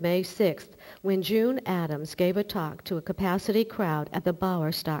evening of May 6th when June Addams gave a talk to a capacity crowd at the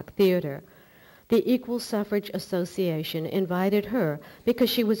Bowerstock Theater. The Equal Suffrage Association invited her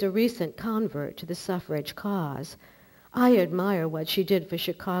because she was a recent convert to the suffrage cause. I admire what she did for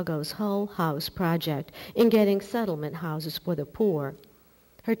Chicago's Hull House project in getting settlement houses for the poor.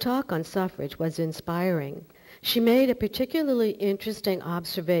 Her talk on suffrage was inspiring. She made a particularly interesting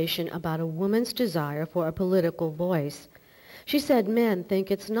observation about a woman's desire for a political voice. She said men think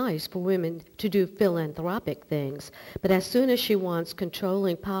it's nice for women to do philanthropic things, but as soon as she wants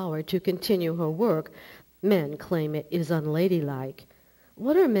controlling power to continue her work, men claim it is unladylike.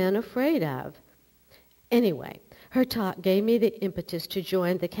 What are men afraid of? Anyway, her talk gave me the impetus to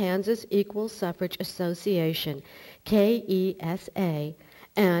join the Kansas Equal Suffrage Association, KESA,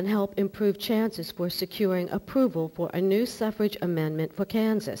 and help improve chances for securing approval for a new suffrage amendment for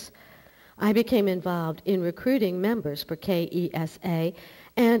Kansas. I became involved in recruiting members for KESA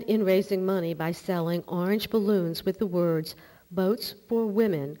and in raising money by selling orange balloons with the words, "Votes for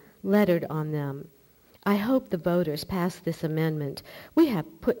Women," lettered on them. I hope the voters pass this amendment. We have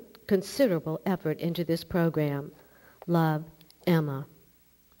put considerable effort into this program. Love, Emma.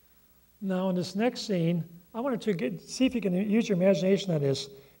 Now in this next scene, I wanted to see if you can use your imagination on this.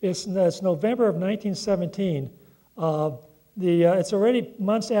 It's November of 1917. It's already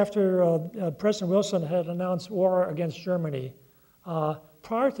months after President Wilson had announced war against Germany.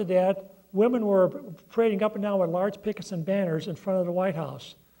 Prior to that, women were parading up and down with large pickets and banners in front of the White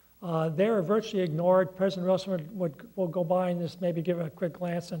House. They were virtually ignored. President Wilson would go by and just maybe give a quick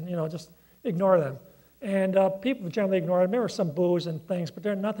glance and just ignore them. And people generally ignored them. There were some boos and things, but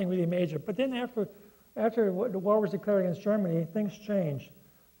they're nothing really major. But then after the war was declared against Germany, things changed.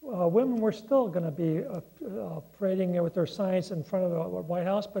 Women were still going to be parading with their signs in front of the White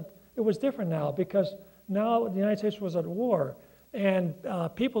House, but it was different now because now the United States was at war. And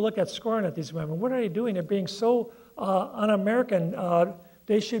people looked at scorn at these women. What are they doing? They're being so un-American.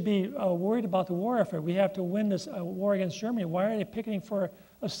 They should be worried about the war effort. We have to win this war against Germany. Why are they picketing for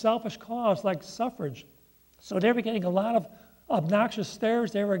a selfish cause like suffrage? So they were getting a lot of obnoxious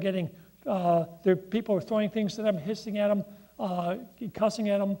stares. They were getting, people were throwing things at them, hissing at them, cussing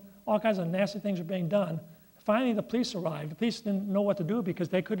at them. All kinds of nasty things were being done. Finally, the police arrived. The police didn't know what to do because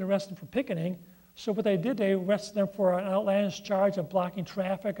they couldn't arrest them for picketing. So what they did, they arrested them for an outlandish charge of blocking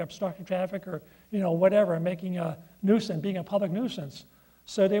traffic, obstructing traffic, or whatever, making a nuisance, being a public nuisance.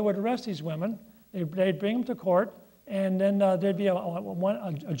 So they would arrest these women. They'd bring them to court, and then there'd be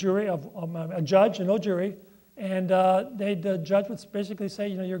a jury, a judge and no jury, and the judge would basically say,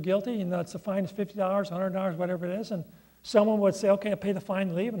 you're guilty, and it's a fine is $50, $100, whatever it is, and someone would say, okay, I'll pay the fine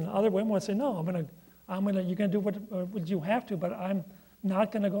and leave, and other women would say, no, you're gonna do what you have to, but I'm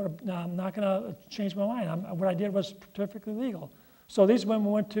not gonna change my mind. What I did was perfectly legal. So these women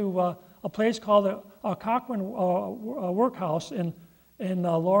went to a place called a Cochran Workhouse in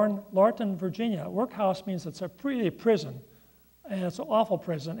Lorton, Virginia. Workhouse means it's a prison, and it's an awful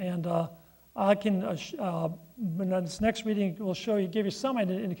prison. And I can, this next reading will give you some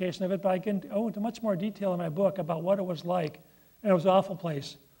indication of it, but I can go into much more detail in my book about what it was like, and it was an awful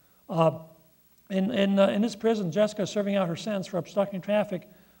place. In this prison, Jessica is serving out her sentence for obstructing traffic,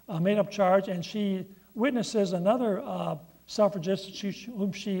 made-up charge, and she witnesses another suffragist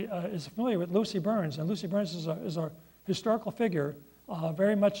whom she is familiar with, Lucy Burns. And Lucy Burns is a historical figure,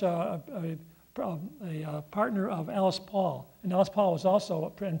 very much a partner of Alice Paul. And Alice Paul was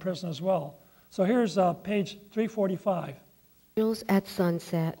also in prison as well. So here's page 345. At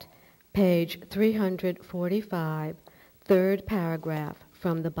Sunset, page 345, third paragraph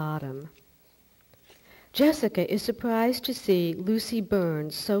from the bottom. Jessica is surprised to see Lucy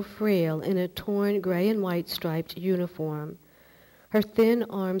Burns so frail in a torn gray and white striped uniform. Her thin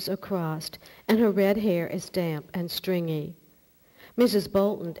arms are crossed, and her red hair is damp and stringy. Mrs.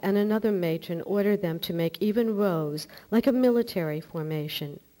 Bolton and another matron order them to make even rows like a military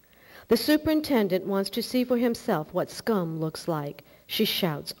formation. The superintendent wants to see for himself what scum looks like, she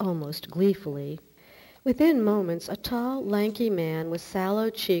shouts almost gleefully. Within moments, a tall, lanky man with sallow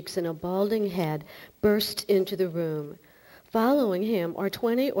cheeks and a balding head bursts into the room. Following him are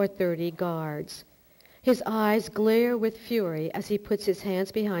 20 or 30 guards. His eyes glare with fury as he puts his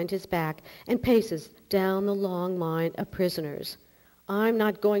hands behind his back and paces down the long line of prisoners. I'm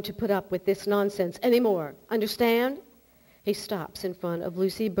not going to put up with this nonsense anymore. Understand? He stops in front of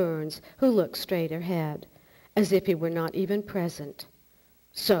Lucy Burns, who looks straight ahead, as if he were not even present.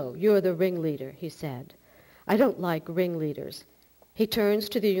 So, you're the ringleader, he said. I don't like ringleaders. He turns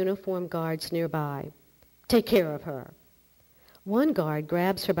to the uniformed guards nearby. Take care of her. One guard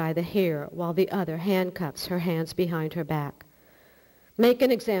grabs her by the hair while the other handcuffs her hands behind her back. Make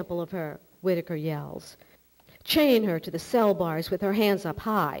an example of her, Whitaker yells. Chain her to the cell bars with her hands up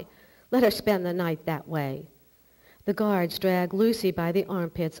high. Let her spend the night that way. The guards drag Lucy by the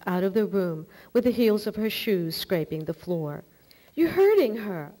armpits out of the room with the heels of her shoes scraping the floor. You're hurting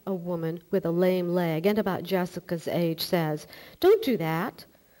her, a woman with a lame leg and about Jessica's age says. Don't do that.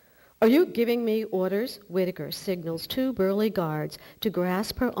 Are you giving me orders? Whitaker signals 2 burly guards to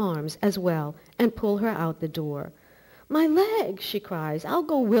grasp her arms as well and pull her out the door. My leg, she cries. I'll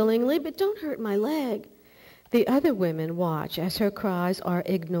go willingly, but don't hurt my leg. The other women watch as her cries are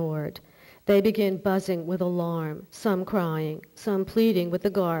ignored. They begin buzzing with alarm, some crying, some pleading with the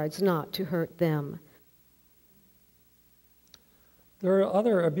guards not to hurt them. There are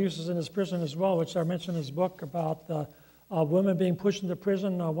other abuses in this prison as well, which are mentioned in this book about women being pushed into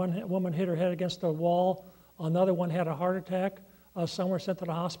prison. One woman hit her head against a wall. Another one had a heart attack. Some were sent to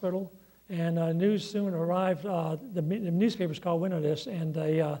the hospital. And news soon arrived. The newspapers called wind of this, and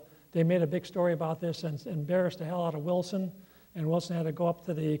they made a big story about this and embarrassed the hell out of Wilson. And Wilson had to go up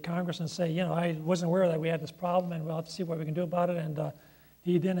to the Congress and say, you know, I wasn't aware that we had this problem, and we'll have to see what we can do about it. And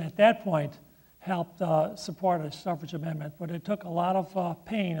he then, at that point, helped support a suffrage amendment. But it took a lot of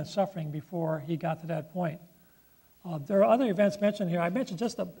pain and suffering before he got to that point. There are other events mentioned here. I mentioned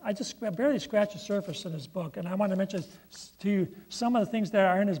I just barely scratched the surface in this book, and I want to mention to you some of the things that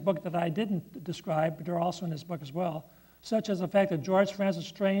are in this book that I didn't describe, but they're also in this book as well, such as the fact that George Francis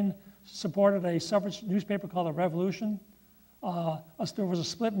Strain supported a suffrage newspaper called The Revolution. There was a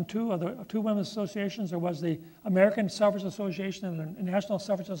split in two women's associations. There was the American Suffrage Association and the National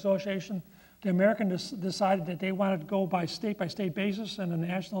Suffrage Association. The American decided that they wanted to go by state basis, and the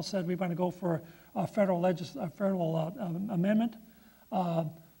National said we want to go for a federal amendment. The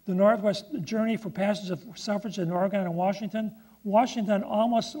Northwest Journey for passage of suffrage in Oregon and Washington. Washington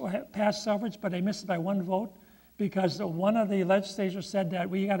almost passed suffrage, but they missed it by 1 vote because one of the legislators said that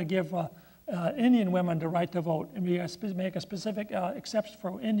we got to give Indian women the right to vote, and we make a specific exception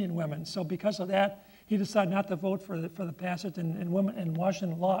for Indian women. So because of that, he decided not to vote for the passage, and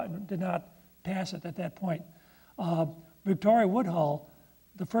Washington law did not pass it at that point. Victoria Woodhull,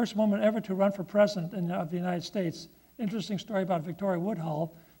 the first woman ever to run for president of the United States. Interesting story about Victoria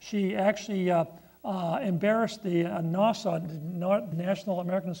Woodhull. She actually embarrassed the NASA, National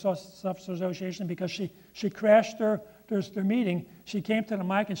American Suffrage Association, because she crashed their meeting. She came to the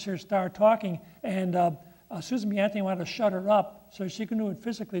mic and she started talking, and Susan B. Anthony wanted to shut her up so she couldn't do it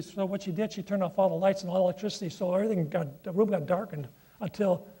physically. So what she did, she turned off all the lights and all the electricity, so the room got darkened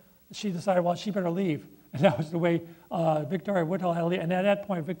until she decided, well, she better leave. And that was the way Victoria Woodhull had to leave. And at that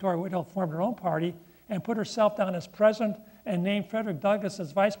point, Victoria Woodhull formed her own party and put herself down as president and named Frederick Douglass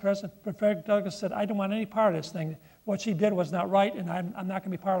as vice president. But Frederick Douglass said, I don't want any part of this thing. What she did was not right, and I'm not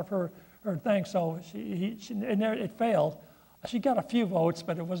going to be part of her thing. So it failed. She got a few votes,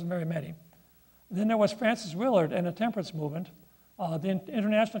 but it wasn't very many. Then there was Frances Willard and the temperance movement. The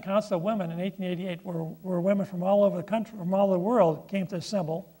International Council of Women in 1888, where women from all over the country, from all over the world, came to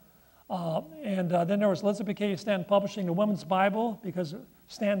assemble. Then there was Elizabeth Cady Stanton publishing the Women's Bible, because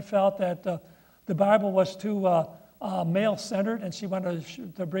Stanton felt that the Bible was too male-centered, and she wanted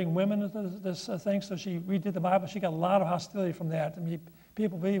to bring women into this thing, so she redid the Bible. She got a lot of hostility from that. I mean,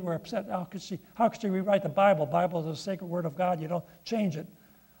 people really were upset. How could she rewrite the Bible? The Bible is a sacred word of God. You don't change it.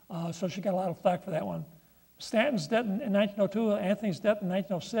 So she got a lot of flack for that one. Stanton's death in 1902, Anthony's death in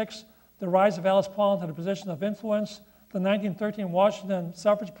 1906, the rise of Alice Paul into the position of influence, the 1913 Washington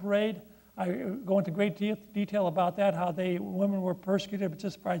suffrage parade. I go into great detail about that, how women were persecuted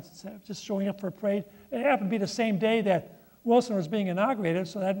just by just showing up for a parade. It happened to be the same day that Wilson was being inaugurated,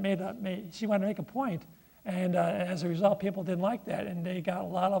 so that she wanted to make a point. And as a result, people didn't like that, and they got a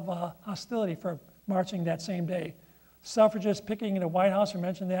lot of hostility for marching that same day. Suffragists picketing in the White House, we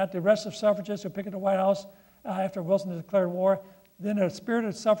mentioned that. The arrest of suffragists who picketed the White House after Wilson declared war. Then a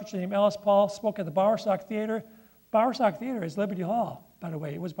spirited suffragist named Alice Paul spoke at the Bowersock Theater. Bowersock Theater is Liberty Hall, by the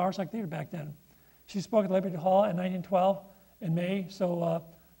way. It was Bowersock Theater back then. She spoke at Liberty Hall in 1912 in May. So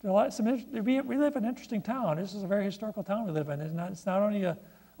we live in an interesting town. This is a very historical town we live in. It's not only a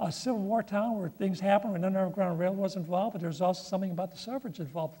Civil War town where things happen when Underground Railroad was involved, but there's also something about the suffrage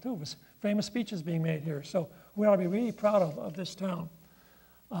involved too. There's famous speeches being made here. So we ought to be really proud of this town.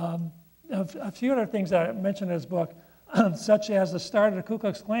 A few other things that I mentioned in this book, such as the start of the Ku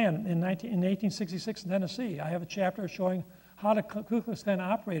Klux Klan in 1866 in Tennessee. I have a chapter showing how the Ku Klux Klan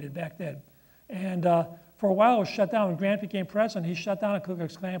operated back then. And for a while it was shut down. When Grant became president, he shut down the Ku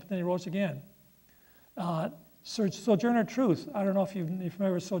Klux Klan, but then he rose again. Sojourner Truth, I don't know if you're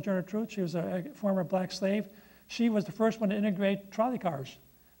familiar with Sojourner Truth. She was a former black slave. She was the first one to integrate trolley cars.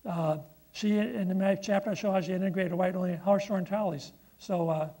 In my chapter, I show how she integrated white-only horse-drawn trolleys.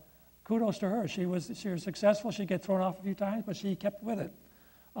 So kudos to her. She was successful. She'd get thrown off a few times, but she kept with it.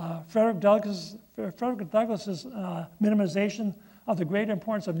 Frederick Douglass's minimization of the greater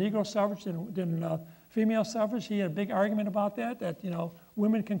importance of Negro suffrage than female suffrage. He had a big argument about that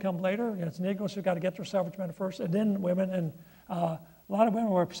women can come later. It's Negroes who got to get their suffrage men first, and then women. And a lot of women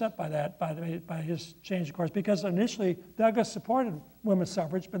were upset by that, by his change, of course, because initially Douglass supported women's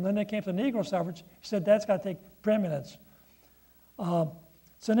suffrage, but then they came to Negro suffrage. He said that's got to take preeminence.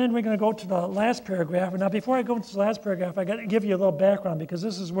 So then we're going to go to the last paragraph. Now, before I go into the last paragraph, I got to give you a little background because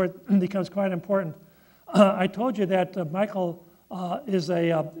this is where it becomes quite important. I told you that Michael is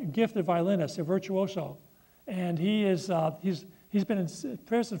a gifted violinist, a virtuoso, and he's been in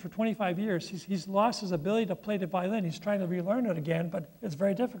prison for 25 years. He's lost his ability to play the violin. He's trying to relearn it again, but it's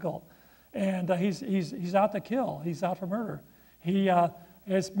very difficult. And he's out to kill. He's out for murder. He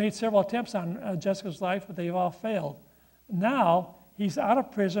has made several attempts on Jessica's life, but they've all failed. Now he's out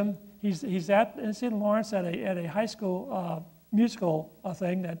of prison. It's in Lawrence at a high school musical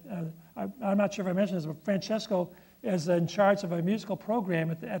thing that I'm not sure if I mentioned this, but Francesco is in charge of a musical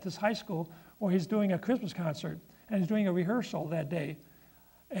program at this high school where he's doing a Christmas concert. And he's doing a rehearsal that day.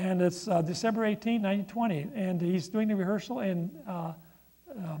 And it's December 18, 1920. And he's doing the rehearsal, and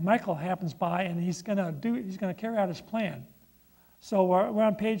Michael happens by, and he's going to carry out his plan. So we're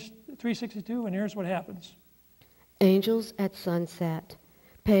on page 362, and here's what happens. Angels at Sunset,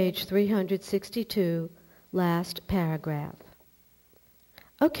 page 362, last paragraph.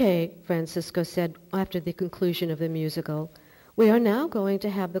 Okay, Francisco said after the conclusion of the musical, we are now going to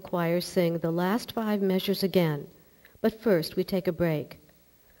have the choir sing the last 5 measures again. But first, we take a break.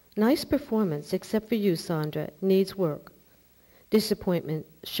 Nice performance, except for you, Sandra. Needs work. Disappointment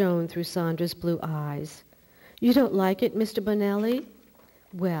shone through Sandra's blue eyes. You don't like it, Mr. Bonelli?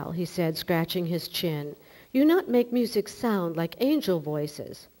 Well, he said, scratching his chin, you not make music sound like angel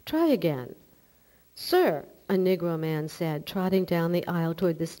voices. Try again. Sir, a Negro man said, trotting down the aisle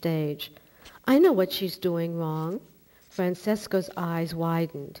toward the stage. I know what she's doing wrong. Francesco's eyes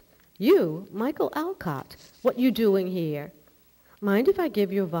widened. You, Michael Alcott, what you doing here? Mind if I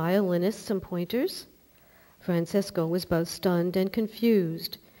give your violinist some pointers? Francesco was both stunned and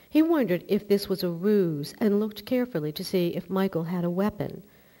confused. He wondered if this was a ruse and looked carefully to see if Michael had a weapon.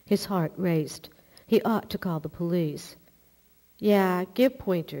 His heart raced. He ought to call the police. Yeah, give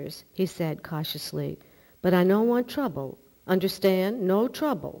pointers, he said cautiously, but I don't want trouble. Understand? No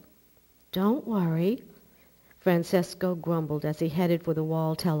trouble. Don't worry. Francesco grumbled as he headed for the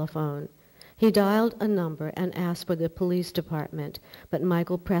wall telephone. He dialed a number and asked for the police department, but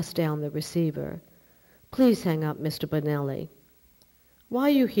Michael pressed down the receiver. Please hang up, Mr. Bonelli. Why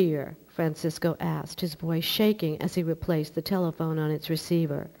you here? Francisco asked, his voice shaking as he replaced the telephone on its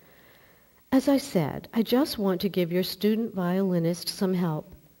receiver. As I said, I just want to give your student violinist some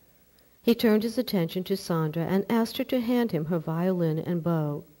help. He turned his attention to Sandra and asked her to hand him her violin and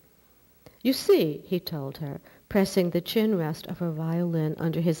bow. You see, he told her, pressing the chin rest of her violin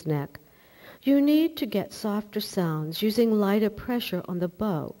under his neck, you need to get softer sounds using lighter pressure on the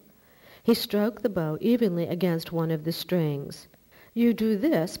bow. He stroked the bow evenly against one of the strings. You do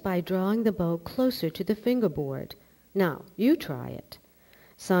this by drawing the bow closer to the fingerboard. Now, you try it.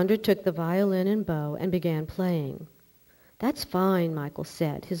 Sandra took the violin and bow and began playing. That's fine, Michael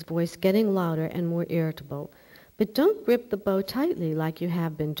said, his voice getting louder and more irritable. But don't grip the bow tightly like you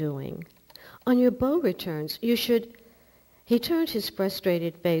have been doing. On your bow returns, you should... He turned his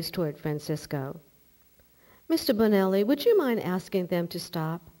frustrated face toward Francisco. Mr. Bonelli, would you mind asking them to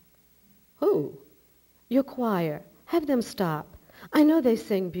stop? Who? Your choir. Have them stop. I know they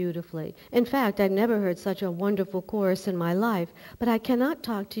sing beautifully. In fact, I've never heard such a wonderful chorus in my life, but I cannot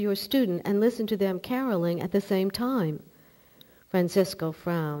talk to your student and listen to them caroling at the same time. Francisco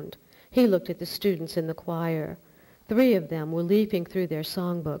frowned. He looked at the students in the choir. 3 of them were leafing through their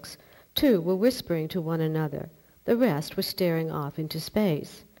songbooks. 2 were whispering to one another. The rest were staring off into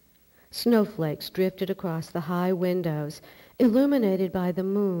space. Snowflakes drifted across the high windows. Illuminated by the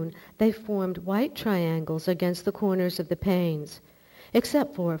moon, they formed white triangles against the corners of the panes.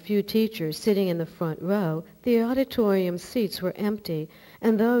 Except for a few teachers sitting in the front row, the auditorium seats were empty,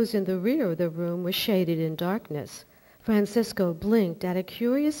 and those in the rear of the room were shaded in darkness. Francisco blinked at a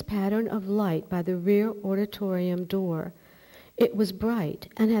curious pattern of light by the rear auditorium door. It was bright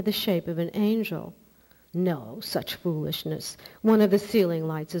and had the shape of an angel. No, such foolishness. One of the ceiling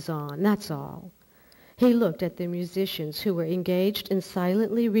lights is on, that's all. He looked at the musicians who were engaged in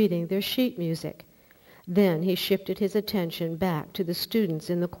silently reading their sheet music. Then he shifted his attention back to the students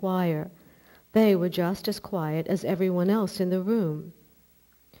in the choir. They were just as quiet as everyone else in the room.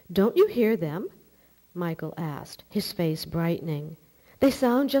 Don't you hear them? Michael asked, his face brightening. They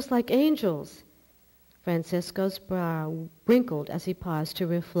sound just like angels. Francisco's brow wrinkled as he paused to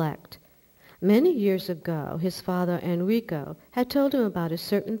reflect. Many years ago, his father Enrico had told him about a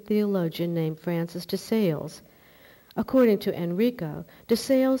certain theologian named Francis de Sales. According to Enrico, de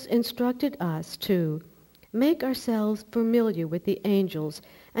Sales instructed us to make ourselves familiar with the angels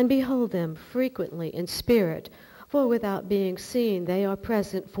and behold them frequently in spirit, for without being seen they are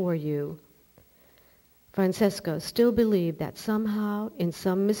present for you. Francisco still believed that somehow, in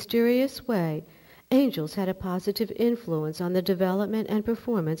some mysterious way, angels had a positive influence on the development and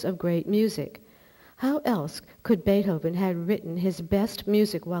performance of great music. How else could Beethoven have written his best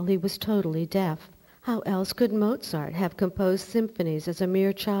music while he was totally deaf? How else could Mozart have composed symphonies as a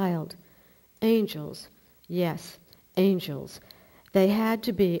mere child? Angels. Yes, angels. They had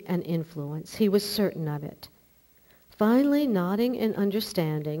to be an influence. He was certain of it. Finally, nodding in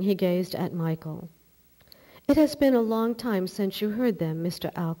understanding, he gazed at Michael. It has been a long time since you heard them, Mr.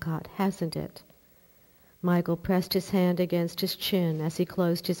 Alcott, hasn't it? Michael pressed his hand against his chin as he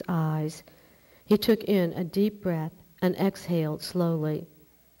closed his eyes. He took in a deep breath and exhaled slowly.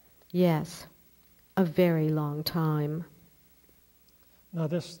 Yes, a very long time. Now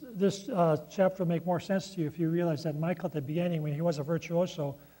this chapter will make more sense to you if you realize that Michael at the beginning, when he was a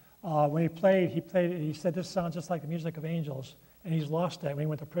virtuoso, when he played, he said this sounds just like the music of angels, and he's lost that when he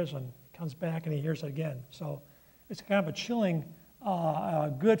went to prison. Comes back and he hears it again. So it's kind of a chilling,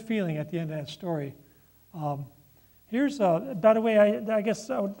 good feeling at the end of that story. Here's, by the way, I guess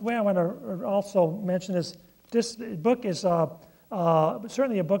the way I want to also mention is this book is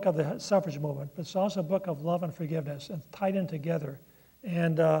certainly a book of the suffrage movement, but it's also a book of love and forgiveness, and tied in together.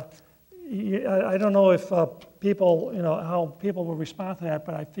 And I don't know if people, how people will respond to that,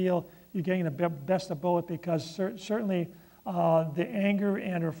 but I feel you're getting the best of both, because certainly the anger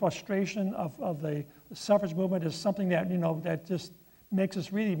and the frustration of the suffrage movement is something that, that just makes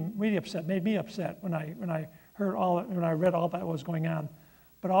us really, really upset. Made me upset when I read all that was going on.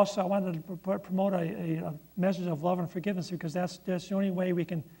 But also I wanted to promote a message of love and forgiveness, because that's the only way we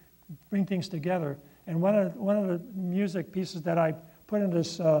can bring things together. And one of the music pieces that I put in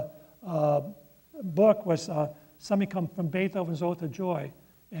this book was something come from Beethoven's Ode to Joy.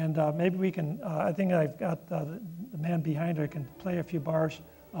 And maybe we can, I think I've got the man behind her can play a few bars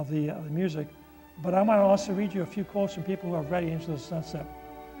of the music. But I want to also read you a few quotes from people who have read Angels of the Sunset.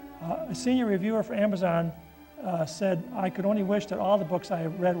 A senior reviewer for Amazon said, "I could only wish that all the books I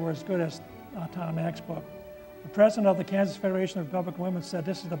have read were as good as Tom Mach's book." The president of the Kansas Federation of Republican Women said,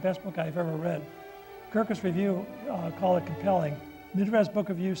 "This is the best book I've ever read." Kirkus Review called it compelling. Midwest Book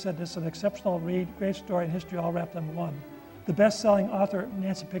Review said, "This is an exceptional read, great story and history all wrapped in one." The best-selling author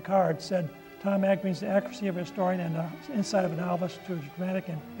Nancy Pickard said, "Tom Mach brings the accuracy of a historian and the insight of a novelist to a dramatic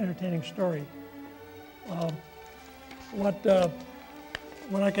and entertaining story."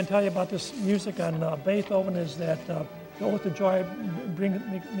 What I can tell you about this music on Beethoven is that the Ode to Joy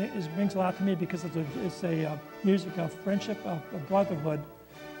brings a lot to me, because it's a music of friendship, of brotherhood,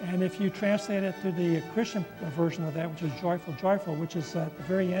 And if you translate it to the Christian version of that, which is joyful, joyful, which is at the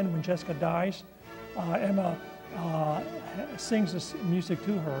very end when Jessica dies, Emma sings this music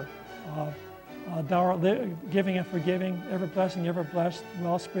to her. Thou art giving and forgiving, ever blessing, ever blessed,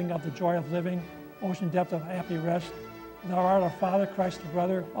 wellspring of the joy of living, ocean depth of happy rest. Thou art our Father, Christ the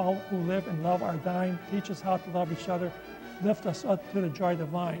brother, all who live and love are thine. Teach us how to love each other, lift us up to the joy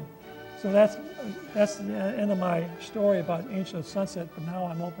divine. So that's the end of my story about Angel of Sunset, but now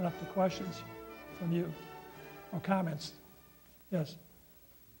I'm open up to questions from you or comments. Yes.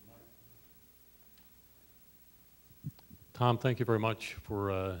 Tom, thank you very much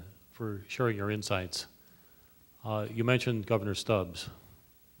for sharing your insights. You mentioned Governor Stubbs,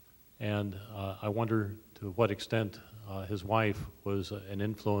 and I wonder to what extent his wife was an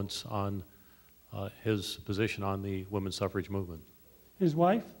influence on his position on the women's suffrage movement. His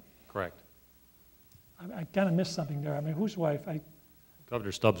wife? Correct. I kind of missed something there. I mean, whose wife?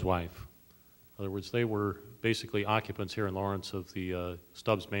 Governor Stubbs' wife. In other words, they were basically occupants here in Lawrence of the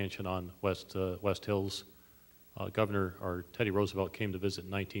Stubbs Mansion on West Hills. Governor Teddy Roosevelt came to visit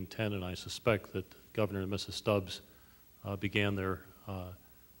in 1910, and I suspect that Governor and Mrs. Stubbs began their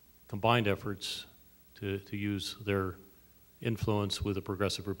combined efforts to use their influence with the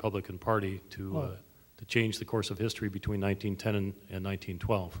Progressive Republican Party to change the course of history between 1910 and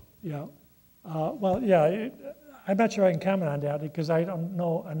 1912. Yeah. Well, yeah, I'm not sure I can comment on that because I don't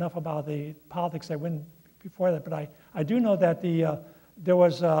know enough about the politics that went before that, but I do know that there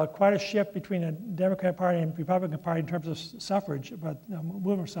was quite a shift between the Democratic Party and Republican Party in terms of suffrage, but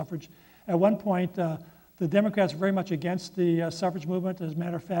movement suffrage. At one point, the Democrats were very much against the suffrage movement. As a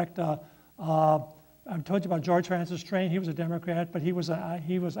matter of fact, I told you about George Francis Train. He was a Democrat, but he was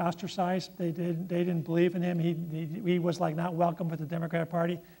ostracized. They didn't believe in him. He was like not welcome with the Democratic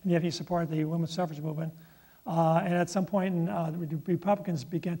Party, and yet he supported the women's suffrage movement. And at some point, the Republicans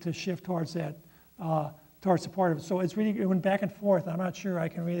began to shift towards that, towards support of it. So it went back and forth. I'm not sure I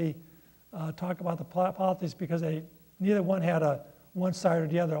can really talk about the politics because neither one had a one side or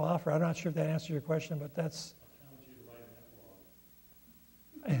the other offer. I'm not sure if that answers your question, but that's.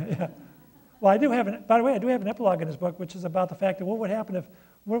 Yeah. Well, by the way, I do have an epilogue in this book, which is about the fact that what would happen if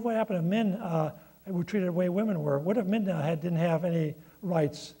men were treated the way women were? What if men didn't have any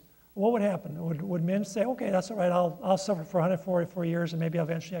rights? What would happen? Would men say, okay, that's all right, I'll suffer for 144 years and maybe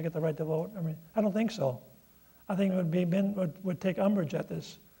eventually I get the right to vote? I mean, I don't think so. I think it would be men would take umbrage at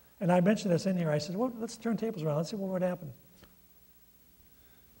this. And I mentioned this in here. I said, well, let's turn tables around. Let's see what would happen.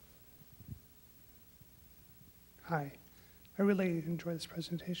 Hi. I really enjoyed this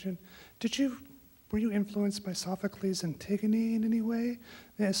presentation. Were you influenced by Sophocles' Antigone in any way?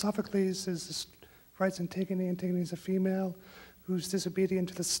 Yeah, Sophocles writes Antigone. Antigone is a female who's disobedient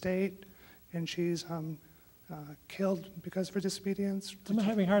to the state, and she's killed because of her disobedience. I'm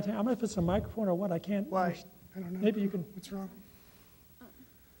having a hard time. I don't know if it's a microphone or what. I can't. Why? I don't know. Maybe you can. What's wrong?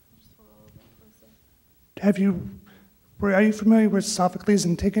 Are you familiar with Sophocles'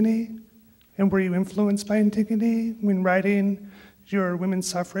 Antigone? And were you influenced by Antigone when writing your women's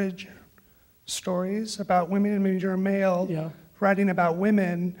suffrage stories about women? I mean, you're a male writing about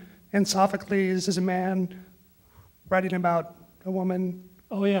women, and Sophocles is a man writing about a woman.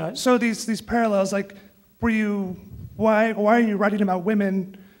 Oh yeah. So these parallels, like, why are you writing about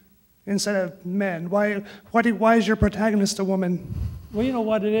women instead of men? Why is your protagonist a woman? Well, you know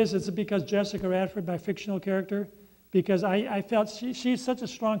what it is? It's because Jessica Radford, my fictional character, because I felt she's such a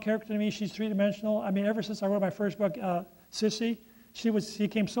strong character to me. She's three-dimensional. I mean, ever since I wrote my first book, Sissy, she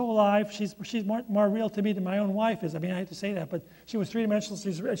came so alive. She's more real to me than my own wife is. I mean, I hate to say that, but she was three-dimensional.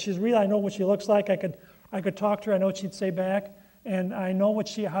 She's real. I know what she looks like. I could talk to her. I know what she'd say back, and I know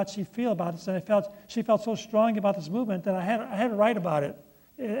how she'd feel about this. And she felt so strong about this movement that I had to write about it.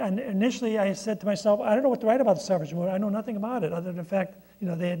 And initially, I said to myself, I don't know what to write about the suffrage movement. I know nothing about it other than the fact,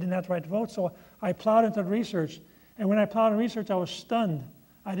 they didn't have the right to vote. So I plowed into the research. And when I plowed in research, I was stunned.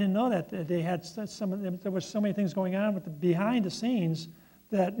 I didn't know that they had there was so many things going on behind the scenes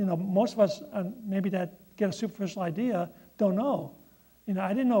that most of us maybe that get a superficial idea don't know. I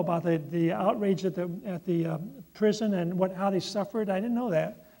didn't know about the outrage at the prison and how they suffered. I didn't know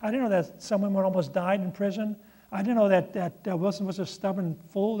that. I didn't know that some women almost died in prison. I didn't know that Wilson was a stubborn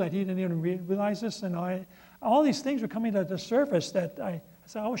fool, that he didn't even realize this. And all these things were coming to the surface that I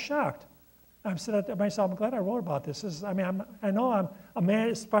was shocked. I said to myself, I'm glad I wrote about this. I know I'm a man.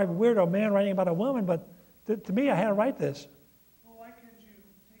 It's probably weird, a man writing about a woman, but to me, I had to write this. Well, why couldn't you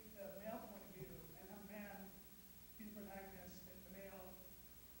take the male point of view and have a man be the protagonist and the male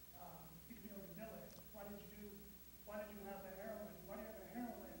be the villain? Why did you have the heroine? Why do you have a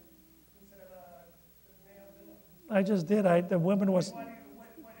heroine instead of the male villain? I just did. The woman was.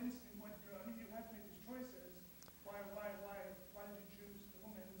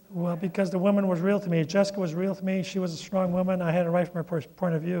 because the woman was real to me. Jessica was real to me. She was a strong woman. I had to write from her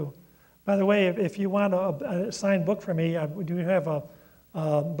point of view. By the way, if you want a signed book from me, we do have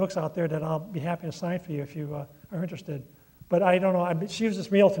books out there that I'll be happy to sign for you if you are interested. But I don't know, she was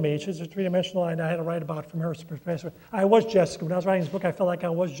just real to me. She was just three-dimensional, and I had to write about it from her perspective. I was Jessica. When I was writing this book, I felt like I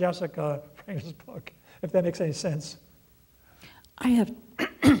was Jessica writing this book, if that makes any sense. I have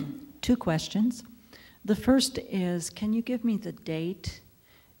two questions. The first is, can you give me the date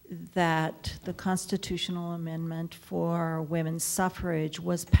that the constitutional amendment for women's suffrage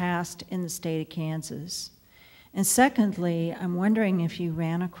was passed in the state of Kansas? And secondly, I'm wondering if you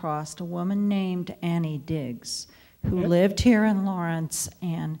ran across a woman named Annie Diggs, who lived here in Lawrence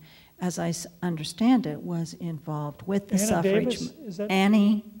and, as I understand it, was involved with the suffrage. Davis? Is that...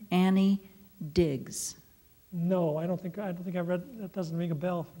 Annie Diggs. No, I don't think I read. That doesn't ring a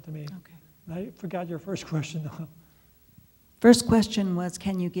bell to me. Okay. I forgot your first question. First question was,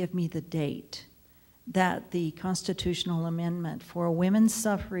 can you give me the date that the constitutional amendment for women's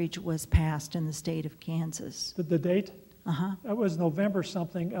suffrage was passed in the state of Kansas? The date? Uh-huh. That was November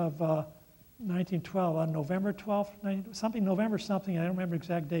something of 1912, on November 12th, something, November something, I don't remember the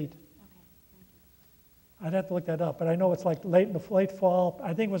exact date. Okay. I'd have to look that up, but I know it's like late fall,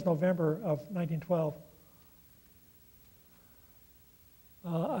 I think it was November of 1912.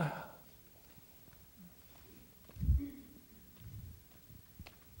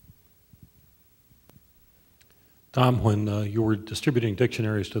 Tom, when you were distributing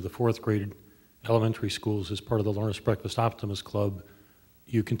dictionaries to the 4th grade elementary schools as part of the Lawrence Breakfast Optimist Club,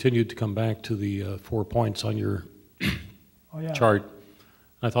 you continued to come back to the 4 points on your chart.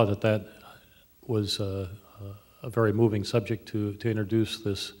 I thought that that was a very moving subject to introduce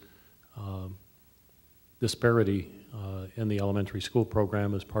this disparity in the elementary school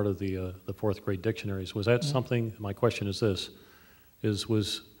program as part of the 4th grade dictionaries. Was that something, my question is this,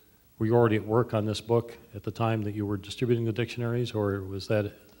 were you already at work on this book at the time that you were distributing the dictionaries, or was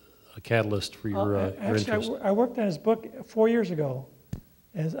that a catalyst for your interest? Actually, I worked on his book 4 years ago.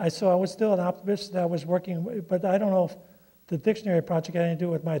 So I was still an optimist that I was working, but I don't know if the dictionary project had anything to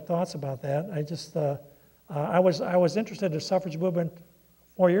do with my thoughts about that. I just, I was interested in the suffrage movement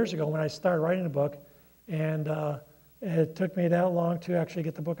 4 years ago when I started writing the book, and it took me that long to actually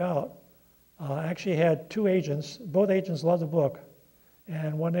get the book out. I actually had 2 agents. Both agents loved the book,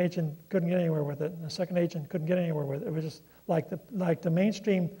 and one agent couldn't get anywhere with it, and the second agent couldn't get anywhere with it. It was just like the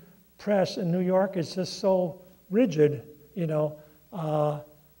mainstream press in New York is just so rigid, you know.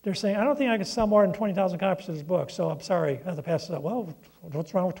 They're saying, I don't think I can sell more than 20,000 copies of this book, so I'm sorry. I have to pass it up. Well,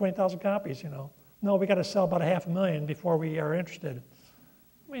 what's wrong with 20,000 copies, you know? No, we got to sell about 500,000 before we are interested.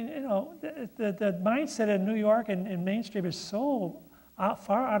 I mean, you know, the mindset in New York and mainstream is so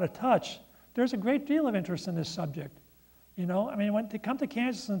far out of touch. There's a great deal of interest in this subject. You know, I mean, when they come to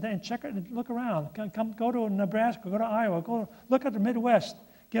Kansas and check it and look around, go to Nebraska, go to Iowa, go look at the Midwest,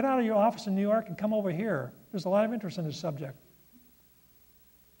 get out of your office in New York and come over here. There's a lot of interest in this subject.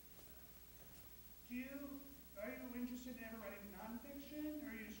 Are you interested in ever writing nonfiction, or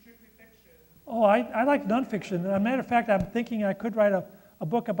are you strictly fiction? Oh, I like nonfiction. As a matter of fact, I'm thinking I could write a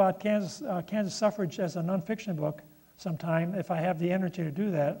book about Kansas suffrage as a nonfiction book sometime if I have the energy to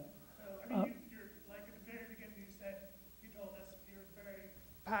do that. So, I mean, you're like at the very beginning, you told us you're very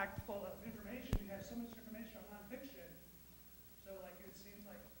packed full of information. You have so much information on nonfiction. So, like, it seems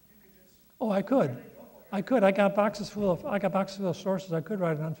like you could just. Oh, I could. I could. I got boxes full of sources. I could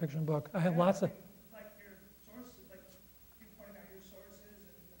write a nonfiction book. I have lots of. Like your sources, like you pointed out your sources and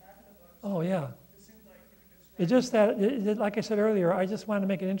the back of the book. Oh yeah. It seems like you could just. It's just that, like I said earlier, I just wanted to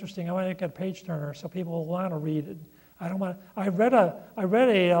make it interesting. I want to make it a page turner so people will want to read it. I don't want. I read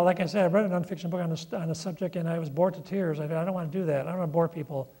like I said, I read a nonfiction book on the subject, and I was bored to tears. I don't want to do that. I don't want to bore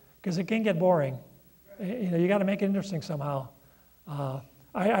people because it can get boring. You know, you got to make it interesting somehow.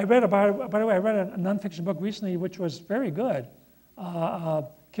 I read by the way, I read a nonfiction book recently which was very good,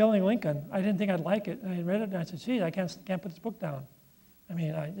 Killing Lincoln. I didn't think I'd like it, and I read it and I said, "Gee, I can't put this book down." I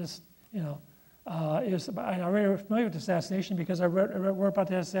mean, I just, you know, I'm already familiar with assassination because I wrote about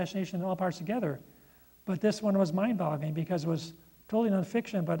the assassination in all parts together, but this one was mind-boggling because it was totally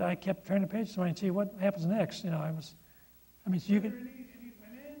nonfiction. But I kept turning the pages and see what happens next. You know, so you could. Any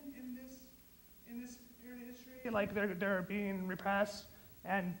women in this period of history, like they're being repressed?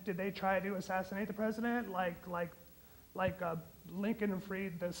 And did they try to assassinate the president, like Lincoln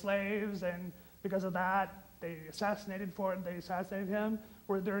freed the slaves, and because of that they assassinated him?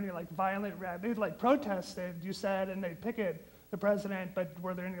 Were there any like violent? They like protested, you said, and they picketed the president, but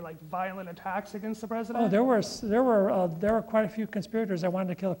were there any like violent attacks against the president? Oh, there were quite a few conspirators that wanted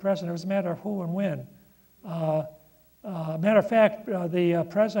to kill the president. It was a matter of who and when. Matter of fact, the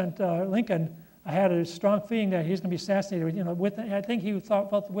President Lincoln had a strong feeling that he's going to be assassinated. You know, I think he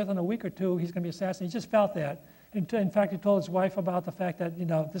felt within a week or two he's going to be assassinated. He just felt that. In fact, he told his wife about the fact that, you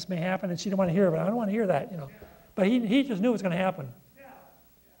know, this may happen, and she didn't want to hear of it. I don't want to hear that, you know. But he just knew it was going to happen.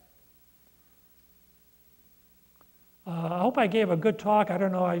 I hope I gave a good talk. I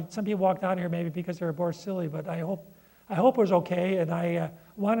don't know. Some people walked out of here maybe because they were bored silly, but I hope it was okay. And I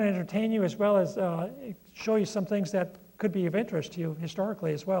want to entertain you as well as show you some things that could be of interest to you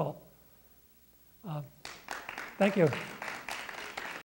historically as well. Thank you.